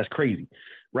 Right. And that's crazy.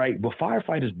 Right. But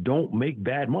firefighters don't make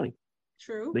bad money.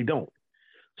 True. They don't.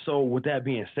 So with that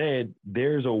being said,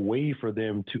 there's a way for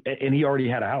them to, and he already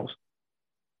had a house.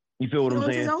 You feel what I'm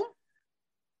saying? His own?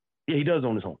 Yeah, he does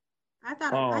own his home. I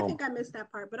think I missed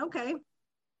that part, but okay.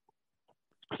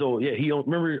 So yeah, he don't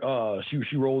remember.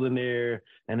 She rolled in there,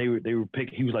 and they were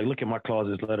picking. He was like, "Look at my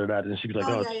closet, let it out," and she was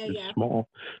like, "It's small."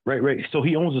 Right. So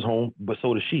he owns his home, but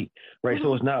so does she. Right. Mm-hmm.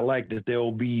 So it's not like that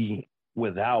they'll be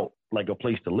without like a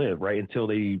place to live, right, until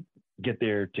they get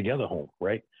their together home,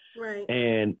 right. Right.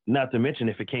 And not to mention,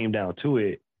 if it came down to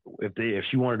it, if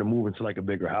she wanted to move into like a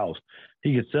bigger house,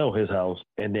 he could sell his house,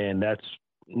 and then that's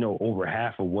over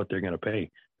half of what they're gonna pay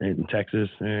in Texas,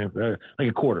 like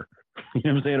a quarter. You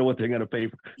know what I'm saying? Or what they're going to pay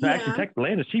for. Now, actually,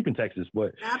 land is cheap in Texas,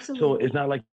 but absolutely. So it's not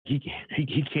like he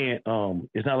can't.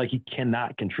 It's not like he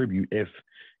cannot contribute if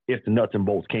the nuts and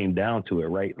bolts came down to it,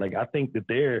 right? Like, I think that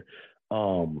they're.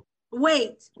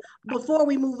 Wait, before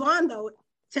we move on though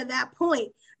to that point,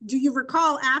 do you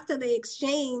recall after they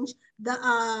exchanged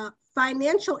the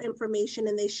financial information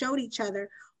and they showed each other?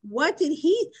 What did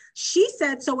she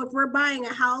said, so if we're buying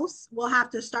a house, we'll have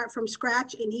to start from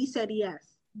scratch, and he said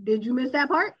yes. Did you miss that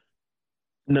part?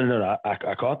 No.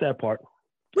 I caught that part.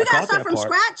 We got to start from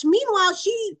scratch. Meanwhile,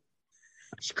 she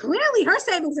clearly her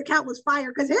savings account was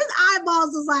fire because his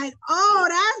eyeballs was like, oh,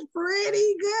 that's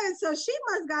pretty good. So she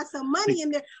must got some money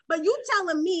in there. But you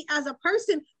telling me as a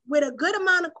person with a good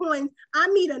amount of coins, I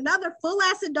meet another full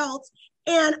ass adult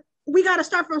and we got to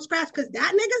start from scratch because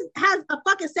that nigga has a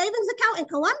fucking savings account in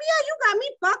Colombia? You got me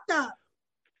fucked up.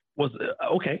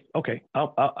 Okay.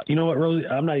 You know what, Rosie?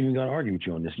 I'm not even going to argue with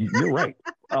you on this. You're right.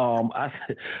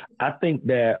 I think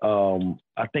that.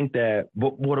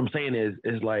 But what I'm saying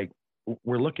is like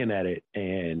we're looking at it,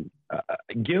 and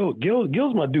Gil's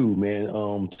my dude, man.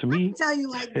 To me, I can tell you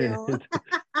like Gil.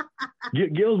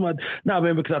 Gil's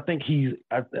man, because I think he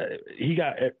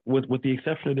got, with the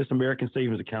exception of this American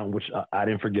savings account, which I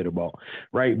didn't forget about,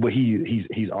 right? But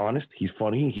he's honest, he's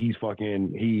funny,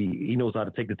 he knows how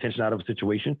to take the tension out of a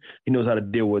situation. He knows how to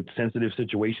deal with sensitive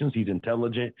situations. He's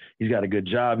intelligent. He's got a good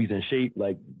job. He's in shape.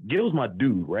 Like, Gil's my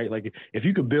dude, right? Like, if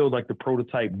you could build like the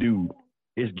prototype dude,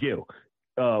 it's Gil,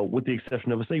 with the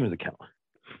exception of a savings account.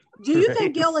 Do you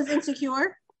think Gil is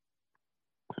insecure?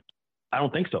 I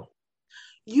don't think so.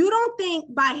 You don't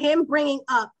think by him bringing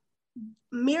up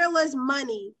Mirla's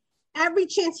money every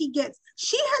chance he gets,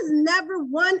 she has never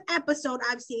one episode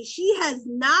I've seen, she has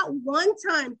not one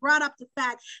time brought up the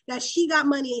fact that she got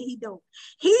money and he don't.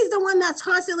 He's the one that's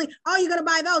constantly, oh, you're gonna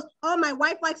buy those, oh, my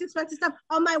wife likes expensive stuff,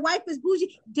 oh, my wife is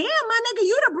bougie. Damn, my nigga,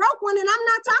 you the broke one and I'm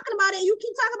not talking about it. You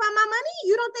keep talking about my money.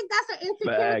 You don't think that's an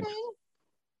insecure thing?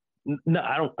 No,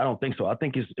 I don't think so. I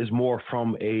think it's more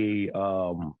from a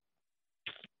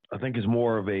I think it's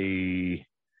more of a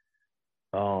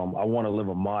I want to live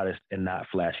a modest and not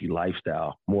flashy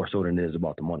lifestyle, more so than it is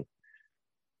about the money.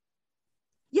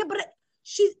 Yeah, but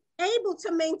she's able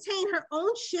to maintain her own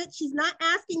shit. She's not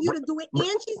asking you to do it,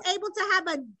 and she's able to have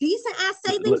a decent ass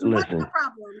savings. What's the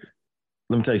problem?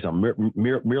 Let me tell you something.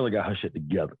 Mirla got her shit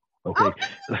together. Okay.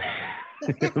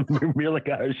 Mirla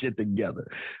got her shit together.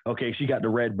 Okay, she got the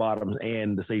red bottoms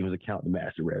and the savings account to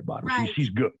match the red bottoms. Right. She's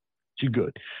good. She's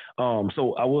good.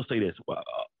 So I will say this.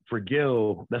 For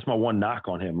Gil, that's my one knock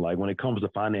on him. Like, when it comes to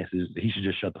finances, he should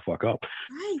just shut the fuck up.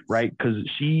 Right? Because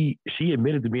she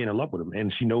admitted to being in love with him,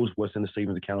 and she knows what's in the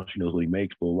savings account. She knows what he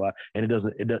makes, blah, blah, and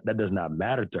that does not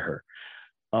matter to her.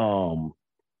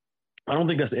 I don't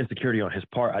think that's the insecurity on his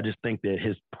part. I just think that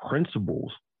his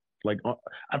principles, like,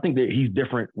 I think that he's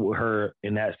different with her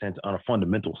in that sense, on a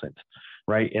fundamental sense,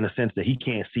 right? In a sense that he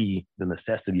can't see the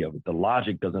necessity of it. The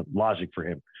logic doesn't logic for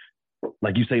him.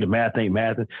 like you say, the math ain't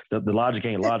math. The logic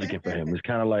ain't logicking for him. It's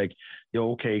kind of like,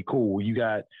 yo, okay, cool. You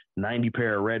got 90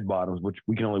 pair of red bottoms, which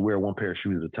we can only wear one pair of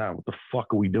shoes at a time. What the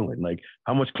fuck are we doing? Like,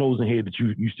 how much clothes in here that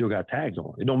you still got tags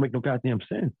on? It don't make no goddamn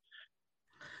sense.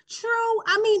 True.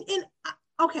 I mean,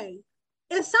 okay,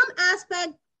 in some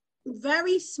aspect,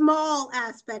 very small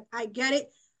aspect, I get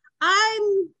it.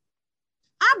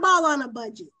 I ball on a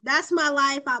budget. That's my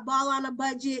life. I ball on a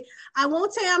budget. I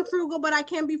won't say I'm frugal, but I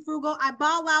can be frugal. I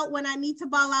ball out when I need to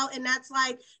ball out. And that's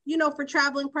like, for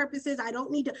traveling purposes. I don't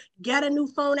need to get a new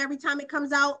phone every time it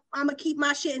comes out. I'm going to keep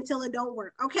my shit until it don't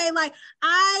work. Okay. Like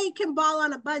I can ball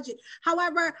on a budget.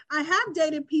 However, I have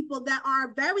dated people that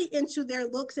are very into their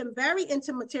looks and very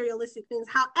into materialistic things.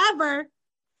 However,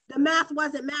 the math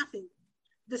wasn't mathing.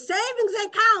 The savings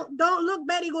account don't look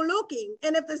very good looking.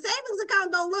 And if the savings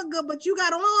account don't look good, but you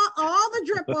got all the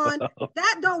drip on,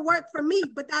 that don't work for me.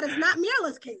 But that is not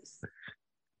Mirla's case.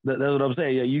 That's what I'm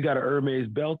saying. Yeah, you got an Hermes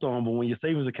belt on, but when your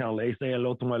savings account, they say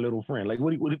hello to my little friend. Like,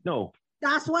 what no.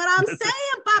 That's what I'm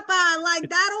saying, Papa. Like,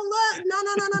 that don't look,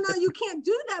 no. You can't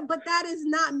do that. But that is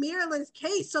not Mirla's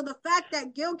case. So the fact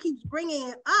that Gil keeps bringing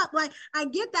it up, like, I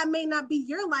get that may not be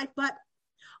your life, but,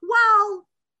 well,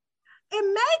 it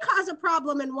may cause a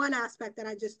problem in one aspect that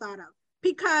I just thought of,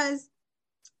 because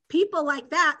people like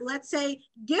that, let's say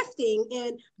gifting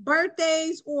in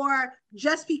birthdays or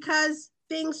just because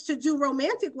things to do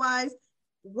romantic wise,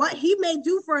 what he may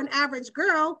do for an average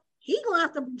girl, he gonna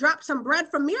have to drop some bread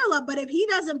from Mirla. But if he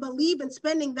doesn't believe in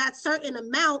spending that certain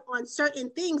amount on certain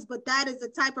things, but that is the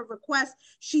type of request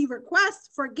she requests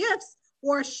for gifts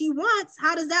or she wants,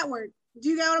 how does that work? Do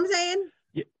you get what I'm saying?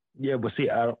 Yeah, but see,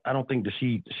 I don't think that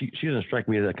she doesn't strike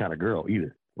me as that kind of girl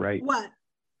either, right? What?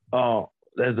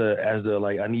 As a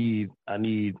like I need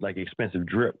like expensive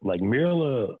drip, like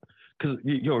Mirla, because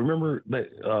remember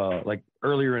that like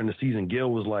earlier in the season,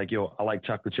 Gil was like, yo, I like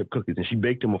chocolate chip cookies, and she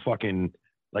baked him a fucking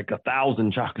like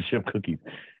 1,000 chocolate chip cookies,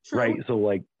 True. Right? So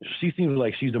like she seems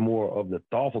like she's the more of the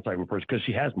thoughtful type of person because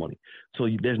she has money, so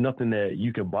there's nothing that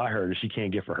you can buy her that she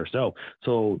can't get for herself.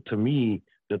 So to me,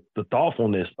 the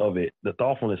thoughtfulness of it, the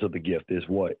thoughtfulness of the gift is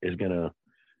what is gonna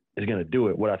do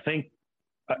it. What I think,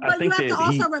 I think you have to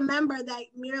also remember that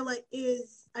Mirla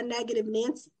is a negative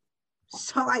Nancy,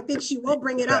 so I think she will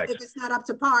bring it up if it's not up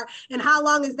to par. And how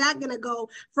long is that gonna go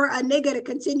for a nigga to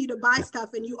continue to buy stuff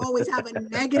and you always have a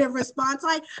negative response?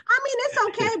 Like, I mean, it's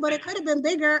okay, but it could have been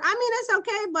bigger. I mean, it's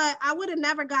okay, but I would have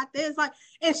never got this. Like,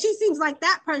 and she seems like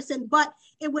that person, but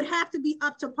it would have to be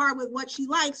up to par with what she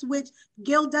likes, which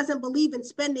Gil doesn't believe in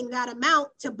spending that amount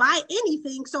to buy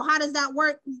anything. So how does that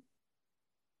work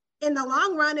in the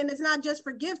long run? And it's not just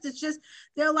for gifts. It's just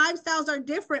their lifestyles are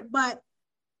different. But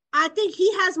I think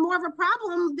he has more of a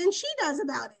problem than she does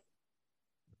about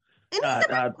it.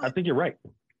 And I think you're right.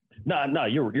 No,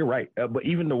 you're right. But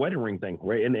even the wedding ring thing,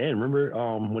 right? In the end, remember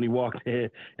when he walked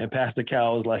in and Pastor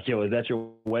Cal was like, yo, is that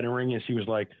your wedding ring? And she was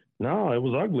like, no, it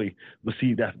was ugly. But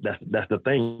see, that's the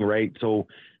thing, right? So,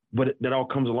 but that all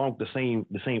comes along with the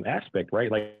same aspect, right?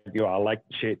 Like, I like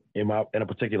shit in a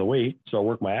particular way, so I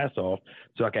work my ass off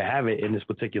so I can have it in this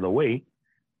particular way.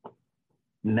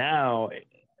 Now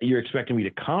you're expecting me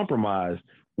to compromise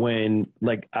when,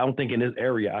 like, I don't think in this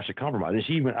area I should compromise. And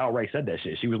she even outright said that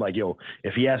shit. She was like, yo,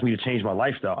 if he asked me to change my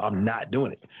lifestyle, I'm not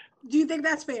doing it. Do you think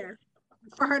that's fair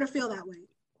for her to feel that way?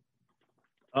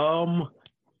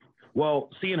 Well,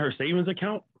 seeing her savings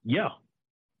account, yeah.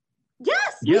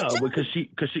 Yes. Yeah, because she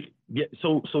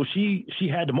so she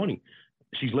had the money.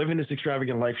 She's living this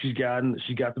extravagant life. She got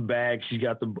the bag, she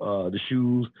got the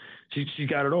shoes, she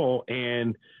got it all,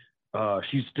 and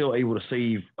she's still able to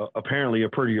save apparently a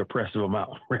pretty oppressive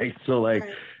amount, right? So like,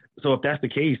 right. So if that's the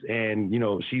case, and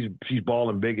she's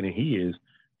balling bigger than he is,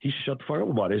 he should shut the fuck up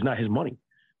about it. It's not his money.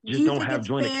 Just don't have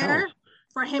joint accounts.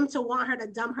 For him to want her to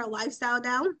dumb her lifestyle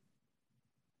down?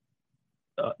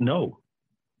 No.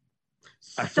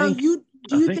 Do you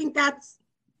think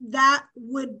that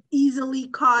would easily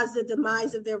cause the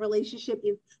demise of their relationship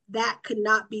if that could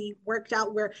not be worked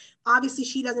out, where obviously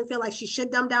she doesn't feel like she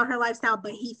should dumb down her lifestyle,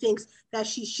 but he thinks that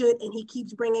she should and he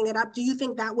keeps bringing it up? Do you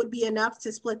think that would be enough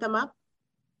to split them up?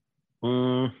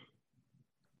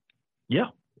 Yeah,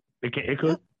 it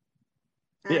could.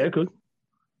 Yeah, it could.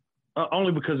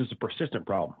 Only because it's a persistent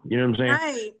problem. You know what I'm saying?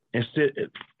 Right. Instead,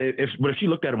 but if she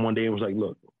looked at him one day and was like,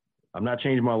 look, I'm not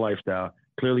changing my lifestyle.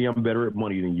 Clearly, I'm better at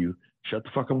money than you. Shut the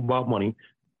fuck up about money.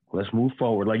 Let's move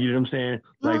forward. Like, you know what I'm saying?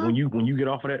 Like, when you get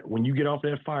off of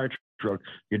that fire truck,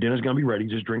 your dinner's gonna be ready.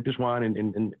 Just drink this wine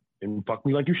and fuck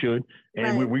me like you should,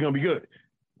 and right. we're gonna be good,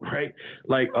 right?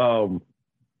 Like,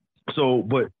 so,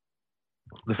 but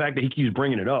the fact that he keeps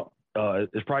bringing it up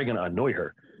is probably gonna annoy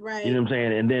her. Right. You know what I'm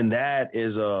saying? And then that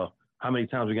is how many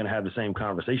times we're going to have the same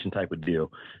conversation type of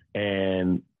deal.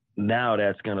 And now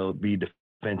that's going to be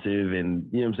defensive, and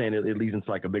you know what I'm saying? It leads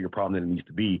into like a bigger problem than it needs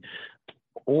to be.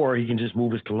 Or he can just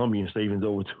move his Colombian savings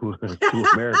over to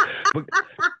America. But,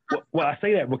 well, I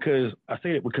say that because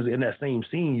in that same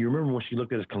scene, you remember when she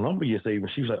looked at his Colombian savings,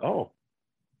 she was like, "Oh,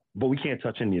 but we can't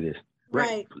touch any of this."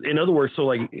 Right. In other words, so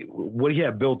like what he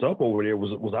had built up over there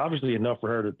was obviously enough for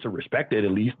her to respect it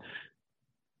at least.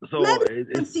 So maybe you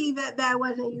can see that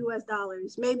wasn't U.S.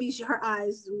 dollars. Maybe her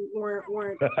eyes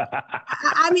weren't.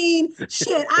 I mean,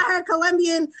 shit. I heard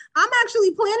Colombian. I'm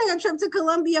actually planning a trip to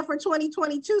Colombia for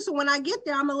 2022. So when I get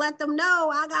there, I'm gonna let them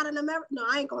know I got an American. No,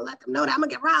 I ain't gonna let them know that I'm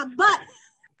gonna get robbed. But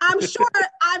I'm sure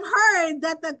I've heard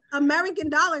that the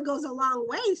American dollar goes a long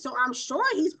way. So I'm sure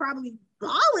he's probably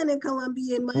balling in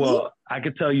Colombian money. Well, I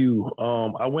could tell you,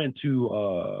 I went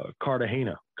to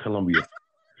Cartagena, Colombia.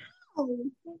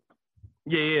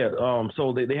 Yeah.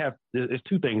 So they have, there's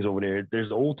two things over there. There's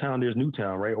the Old Town, there's New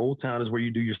Town, right? Old Town is where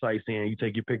you do your sightseeing, you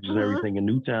take your pictures and everything. And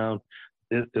New Town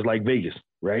is like Vegas,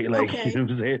 right? Like, okay. You know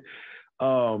what I'm saying?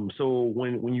 So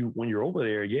when you're over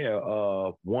there,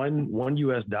 one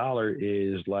US dollar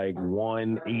is like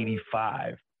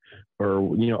 185, or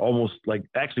almost like,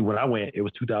 actually when I went, it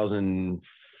was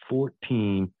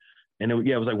 2014. And it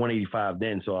was like 185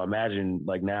 then. So I imagine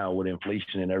like now with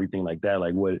inflation and everything like that,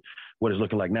 like what it's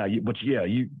looking like now. You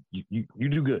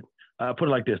do good. Put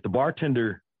it like this: the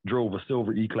bartender drove a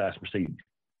silver E-Class Mercedes.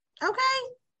 Okay.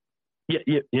 Yeah,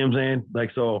 you know what I'm saying?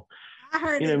 Like, so I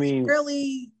heard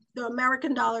really the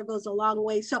American dollar goes a long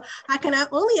way. So I can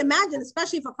only imagine,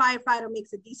 especially if a firefighter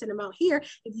makes a decent amount here,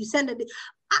 if you send it.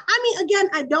 I mean,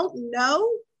 again, I don't know.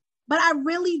 But I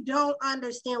really don't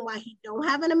understand why he don't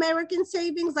have an American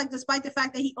savings, like despite the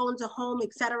fact that he owns a home,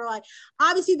 etc. Like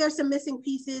obviously there's some missing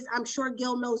pieces. I'm sure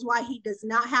Gil knows why he does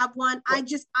not have one. I've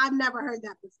never heard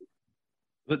that before.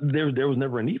 But there was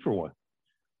never a need for one.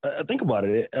 Think about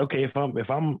it. Okay, if I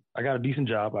got a decent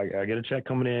job, I get a check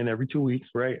coming in every 2 weeks,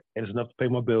 right? And it's enough to pay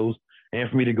my bills and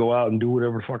for me to go out and do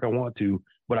whatever the fuck I want to,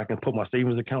 but I can put my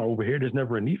savings account over here. There's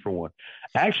never a need for one.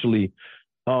 Actually,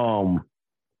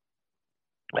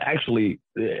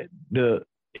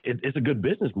 it's a good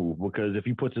business move, because if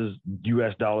he puts his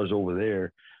US dollars over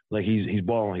there, like he's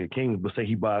balling like a king. But say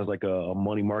he buys like a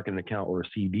money market account or a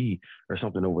CD or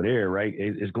something over there, right?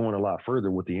 It's going a lot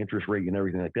further with the interest rate and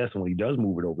everything like that. So when he does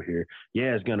move it over here,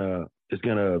 it's gonna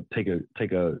take a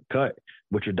cut,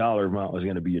 but your dollar amount is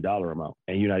gonna be your dollar amount,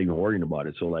 and you're not even worrying about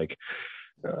it. So like,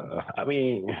 I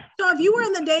mean, so if you were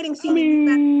in the dating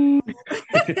scene,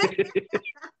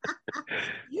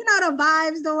 you know the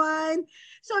vibes, the wine.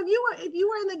 So if you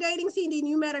were in the dating scene and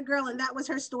you met a girl and that was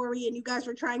her story, and you guys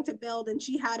were trying to build, and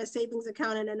she had a savings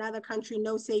account in another country,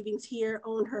 no savings here,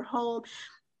 owned her home,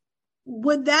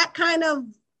 would that kind of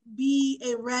be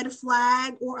a red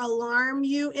flag or alarm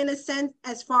you in a sense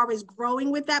as far as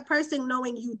growing with that person,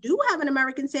 knowing you do have an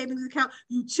American savings account,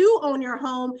 you too own your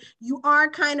home, you are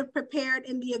kind of prepared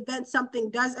in the event something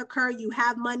does occur, you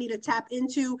have money to tap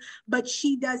into, but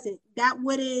she doesn't?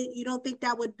 You don't think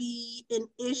that would be an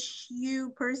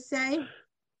issue per se?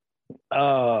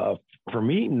 For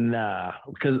me, nah,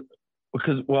 because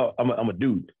well, I'm a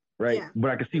dude, right? Yeah. But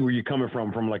I can see where you're coming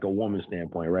from like a woman's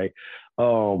standpoint, right?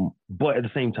 But at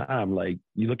the same time, like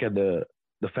you look at the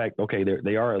fact, okay,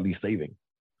 they are at least saving.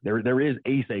 There is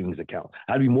a savings account.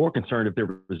 I'd be more concerned if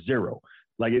there was zero.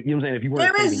 Like, you know what I'm saying? If you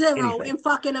weren't, there is zero in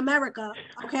fucking America,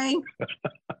 okay?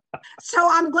 So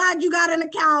I'm glad you got an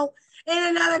account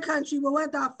in another country, but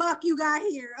what the fuck you got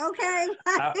here, okay?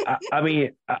 I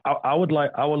mean, I would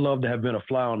love to have been a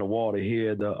fly on the wall to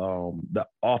hear the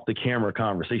off the camera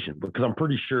conversation, because I'm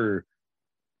pretty sure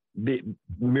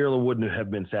Mirla wouldn't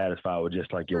have been satisfied with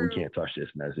just like, yo, we can't touch this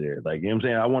and that's it. Like, you know what I'm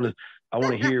saying? I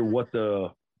want to hear what the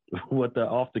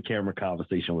off the camera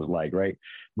conversation was like, right?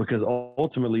 Because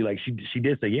ultimately, like she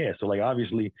did say yes. So like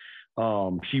obviously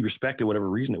she respected whatever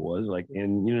reason it was, like,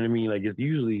 and you know what I mean? Like, it's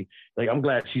usually like, I'm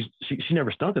glad she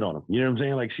never stunted on him. You know what I'm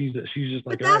saying? Like she's just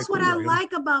like, but that's what I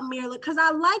like about Mirla, because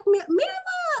I like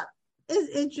Mirla is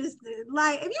interesting.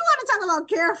 Like, if you want to talk about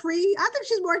carefree, I think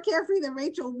she's more carefree than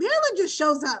Rachel. Mirla just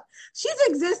shows up. She's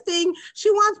existing.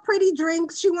 She wants pretty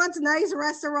drinks. She wants nice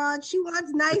restaurants. She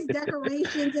wants nice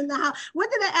decorations in the house. What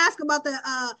did I ask about the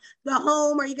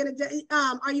home? Are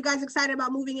you guys excited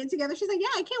about moving in together? She's like,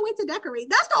 yeah, I can't wait to decorate.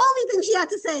 That's the only thing she had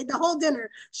to say the whole dinner.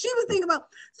 She was thinking about,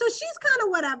 so she's kind of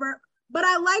whatever. But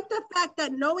I like the fact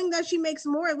that knowing that she makes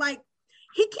more, like,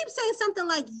 he keeps saying something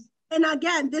like, and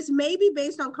again, this may be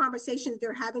based on conversations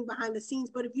they're having behind the scenes,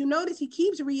 but if you notice, he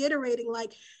keeps reiterating,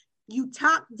 like, you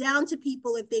talk down to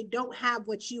people if they don't have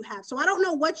what you have. So I don't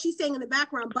know what she's saying in the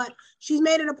background, but she's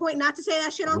made it a point not to say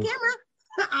that shit on camera.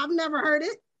 I've never heard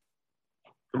it.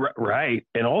 Right.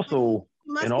 And also,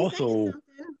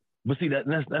 but see, that's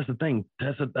the thing.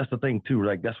 That's the thing too.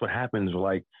 Like that's what happens.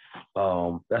 Like,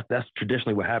 that's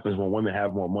traditionally what happens when women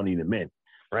have more money than men,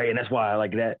 right? And that's why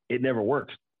like that it never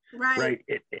works, right?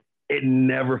 It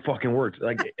never fucking works.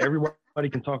 Like everybody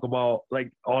can talk about like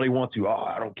all they want to. Oh,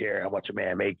 I don't care how much a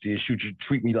man makes. You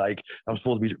treat me like I'm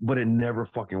supposed to be, but it never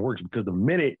fucking works because the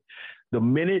minute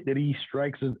that he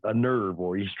strikes a nerve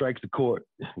or he strikes the chord,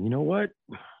 you know what?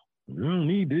 You don't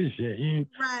need this shit.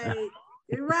 Right.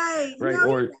 Right. Right. No,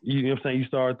 or you know what I'm saying? You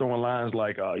start throwing lines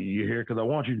like, oh, you're here because I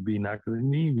want you to be, not because you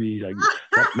need me. Like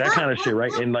that kind of shit,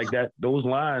 right? And like that, those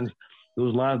lines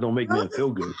don't make men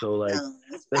feel good. So like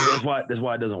that's why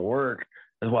it doesn't work.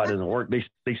 That's why it doesn't work. They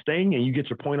sting and you get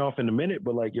your point off in a minute,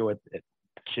 but like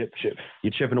chip,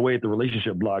 you're chipping away at the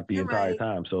relationship block the entire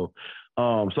time. So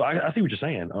so I see what you're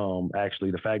saying.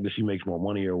 Actually, the fact that she makes more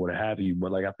money or what have you,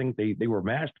 but like I think they were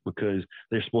matched because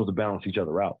they're supposed to balance each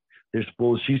other out. She's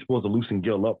supposed to loosen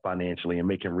Gil up financially and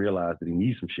make him realize that he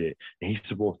needs some shit. And he's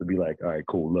supposed to be like, all right,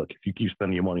 cool. Look, if you keep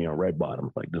spending your money on red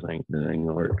bottoms, like this ain't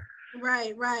gonna work.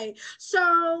 Right.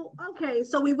 So, okay.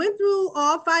 So we went through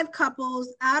all 5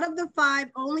 couples. Out of the 5,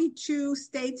 only 2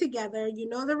 stay together. You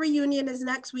know, the reunion is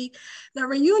next week. The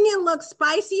reunion looks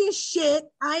spicy as shit.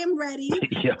 I am ready.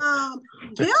 Yeah.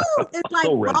 Gil is like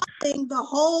bawling the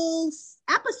whole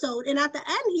episode. And at the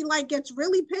end, he like gets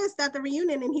really pissed at the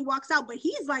reunion and he walks out, but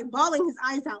he's like bawling his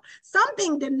eyes out.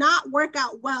 Something did not work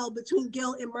out well between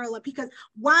Gil and Merla because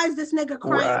why is this nigga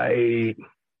crying? Right.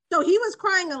 So he was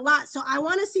crying a lot. So I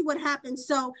want to see what happens.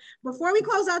 So before we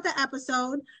close out the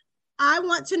episode, I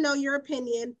want to know your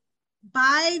opinion.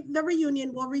 By the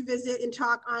reunion, we'll revisit and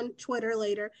talk on Twitter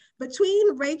later.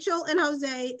 Between Rachel and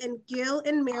Jose and Gil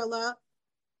and Mirla,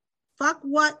 fuck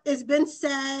what has been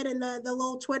said in the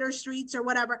little Twitter streets or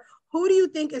whatever. Who do you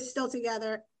think is still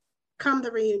together come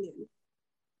the reunion?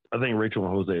 I think Rachel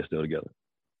and Jose are still together.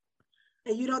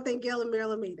 And you don't think Gil and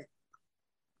Mirla made it?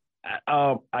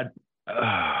 I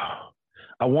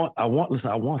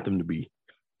want them to be.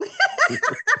 You're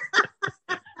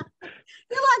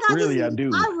like, I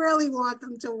do. I really want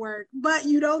them to work, but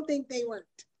you don't think they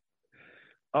worked.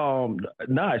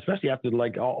 Nah, especially after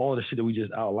like all the shit that we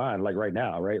just outlined, like right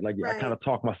now, right? Like I kind of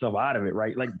talk myself out of it,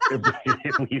 right? Like, but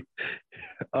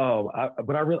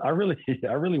I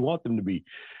really want them to be.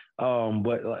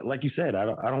 But like you said, I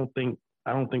don't think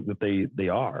that they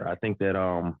are. I think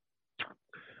that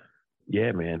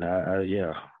yeah, man. I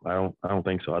don't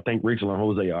think so. I think Rachel and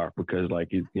Jose are because like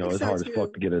it's hard as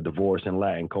fuck to get a divorce in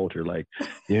Latin culture. Like,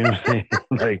 you know what I'm saying?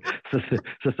 Like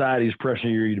society's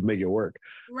pressuring you to make it work.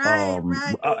 Right.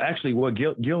 Actually,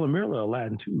 Gil and Mirla are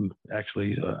Latin too.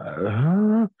 Actually,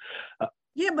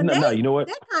 yeah, but you know what?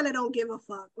 They kind of don't give a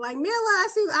fuck. Like Mirla,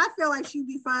 I feel like she'd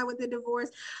be fine with the divorce,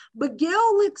 but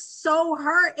Gil looks so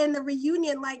hurt in the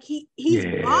reunion. Like he's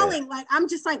bawling. Like I'm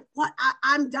just like, what?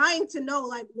 I'm dying to know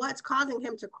like what's causing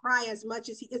him to cry as much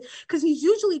as he is, because he's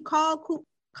usually calm,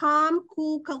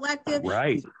 cool, collective.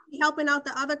 Right. He's helping out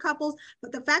the other couples,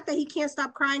 but the fact that he can't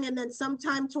stop crying and then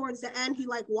sometime towards the end he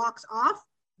like walks off.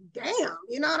 Damn,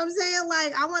 you know what I'm saying?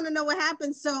 Like I want to know what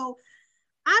happened. So,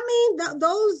 I mean,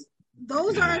 those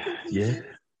are conclusions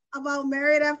about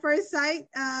Married at First Sight,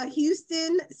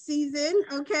 Houston season.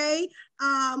 Okay.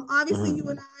 Obviously you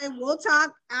and I will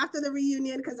talk after the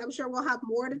reunion because I'm sure we'll have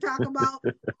more to talk about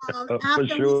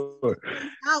after we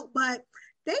out. But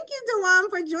thank you, Dewan,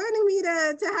 for joining me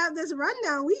to have this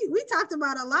rundown. We talked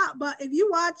about a lot, but if you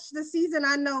watch the season,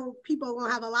 I know people are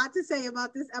gonna have a lot to say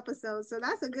about this episode. So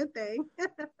that's a good thing.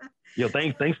 Yo,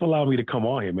 thanks for allowing me to come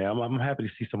on here, man. I'm happy to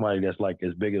see somebody that's like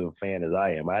as big of a fan as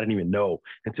I am. I didn't even know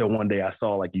until one day I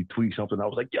saw like you tweet something. I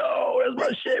was like, yo, that's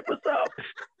my shit. What's up?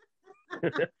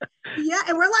 Yeah,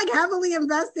 and we're like heavily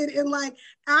invested in like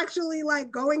actually like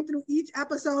going through each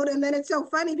episode, and then it's so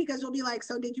funny because we'll be like,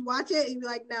 so did you watch it? And you'll be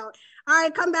like, no. All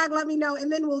right, come back, let me know.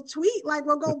 And then we'll tweet, like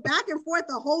we'll go back and forth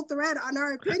the whole thread on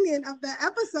our opinion of the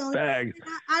episode. I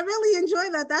really enjoy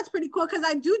that. That's pretty cool because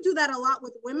I do that a lot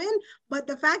with women, but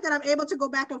the fact that I'm able to go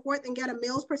back and forth and get a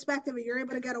male's perspective and you're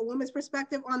able to get a woman's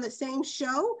perspective on the same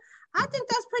show, I think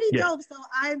that's pretty dope. So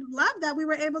I love that we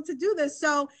were able to do this.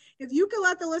 So if you could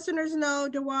let the listeners know,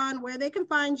 Dewan, where they can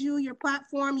find you, your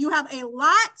platform, you have a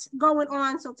lot going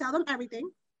on. So tell them everything.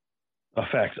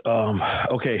 Facts.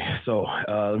 Okay, so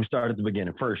let me start at the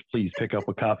beginning. First, please pick up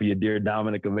a copy of Dear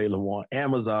Dominic, available on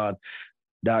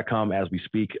Amazon.com as we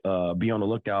speak. Be on the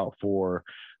lookout for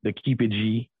the Keep It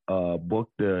G book,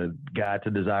 The Guide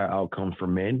to Desired Outcomes for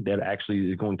Men, that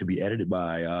actually is going to be edited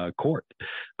by Court.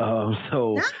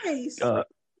 Nice.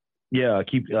 Yeah,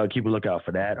 keep a lookout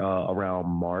for that around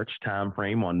March time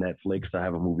frame on Netflix. I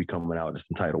have a movie coming out that's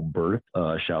entitled Birth.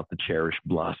 Shout to Cherish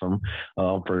Blossom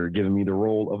for giving me the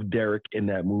role of Derek in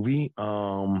that movie.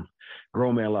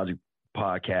 Grown Man Logic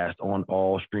podcast on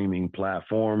all streaming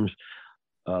platforms.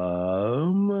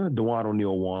 Dewan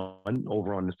O'Neill 1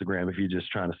 over on Instagram if you're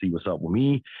just trying to see what's up with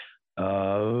me.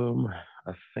 I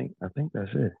think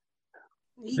that's it.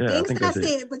 He thinks that's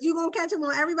it, but you're going to catch him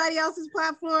on everybody else's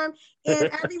platform and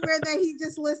everywhere that he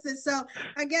just listed. So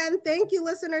again, thank you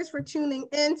listeners for tuning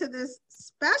in to this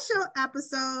special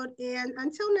episode. And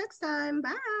until next time,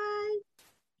 bye.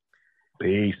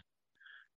 Peace.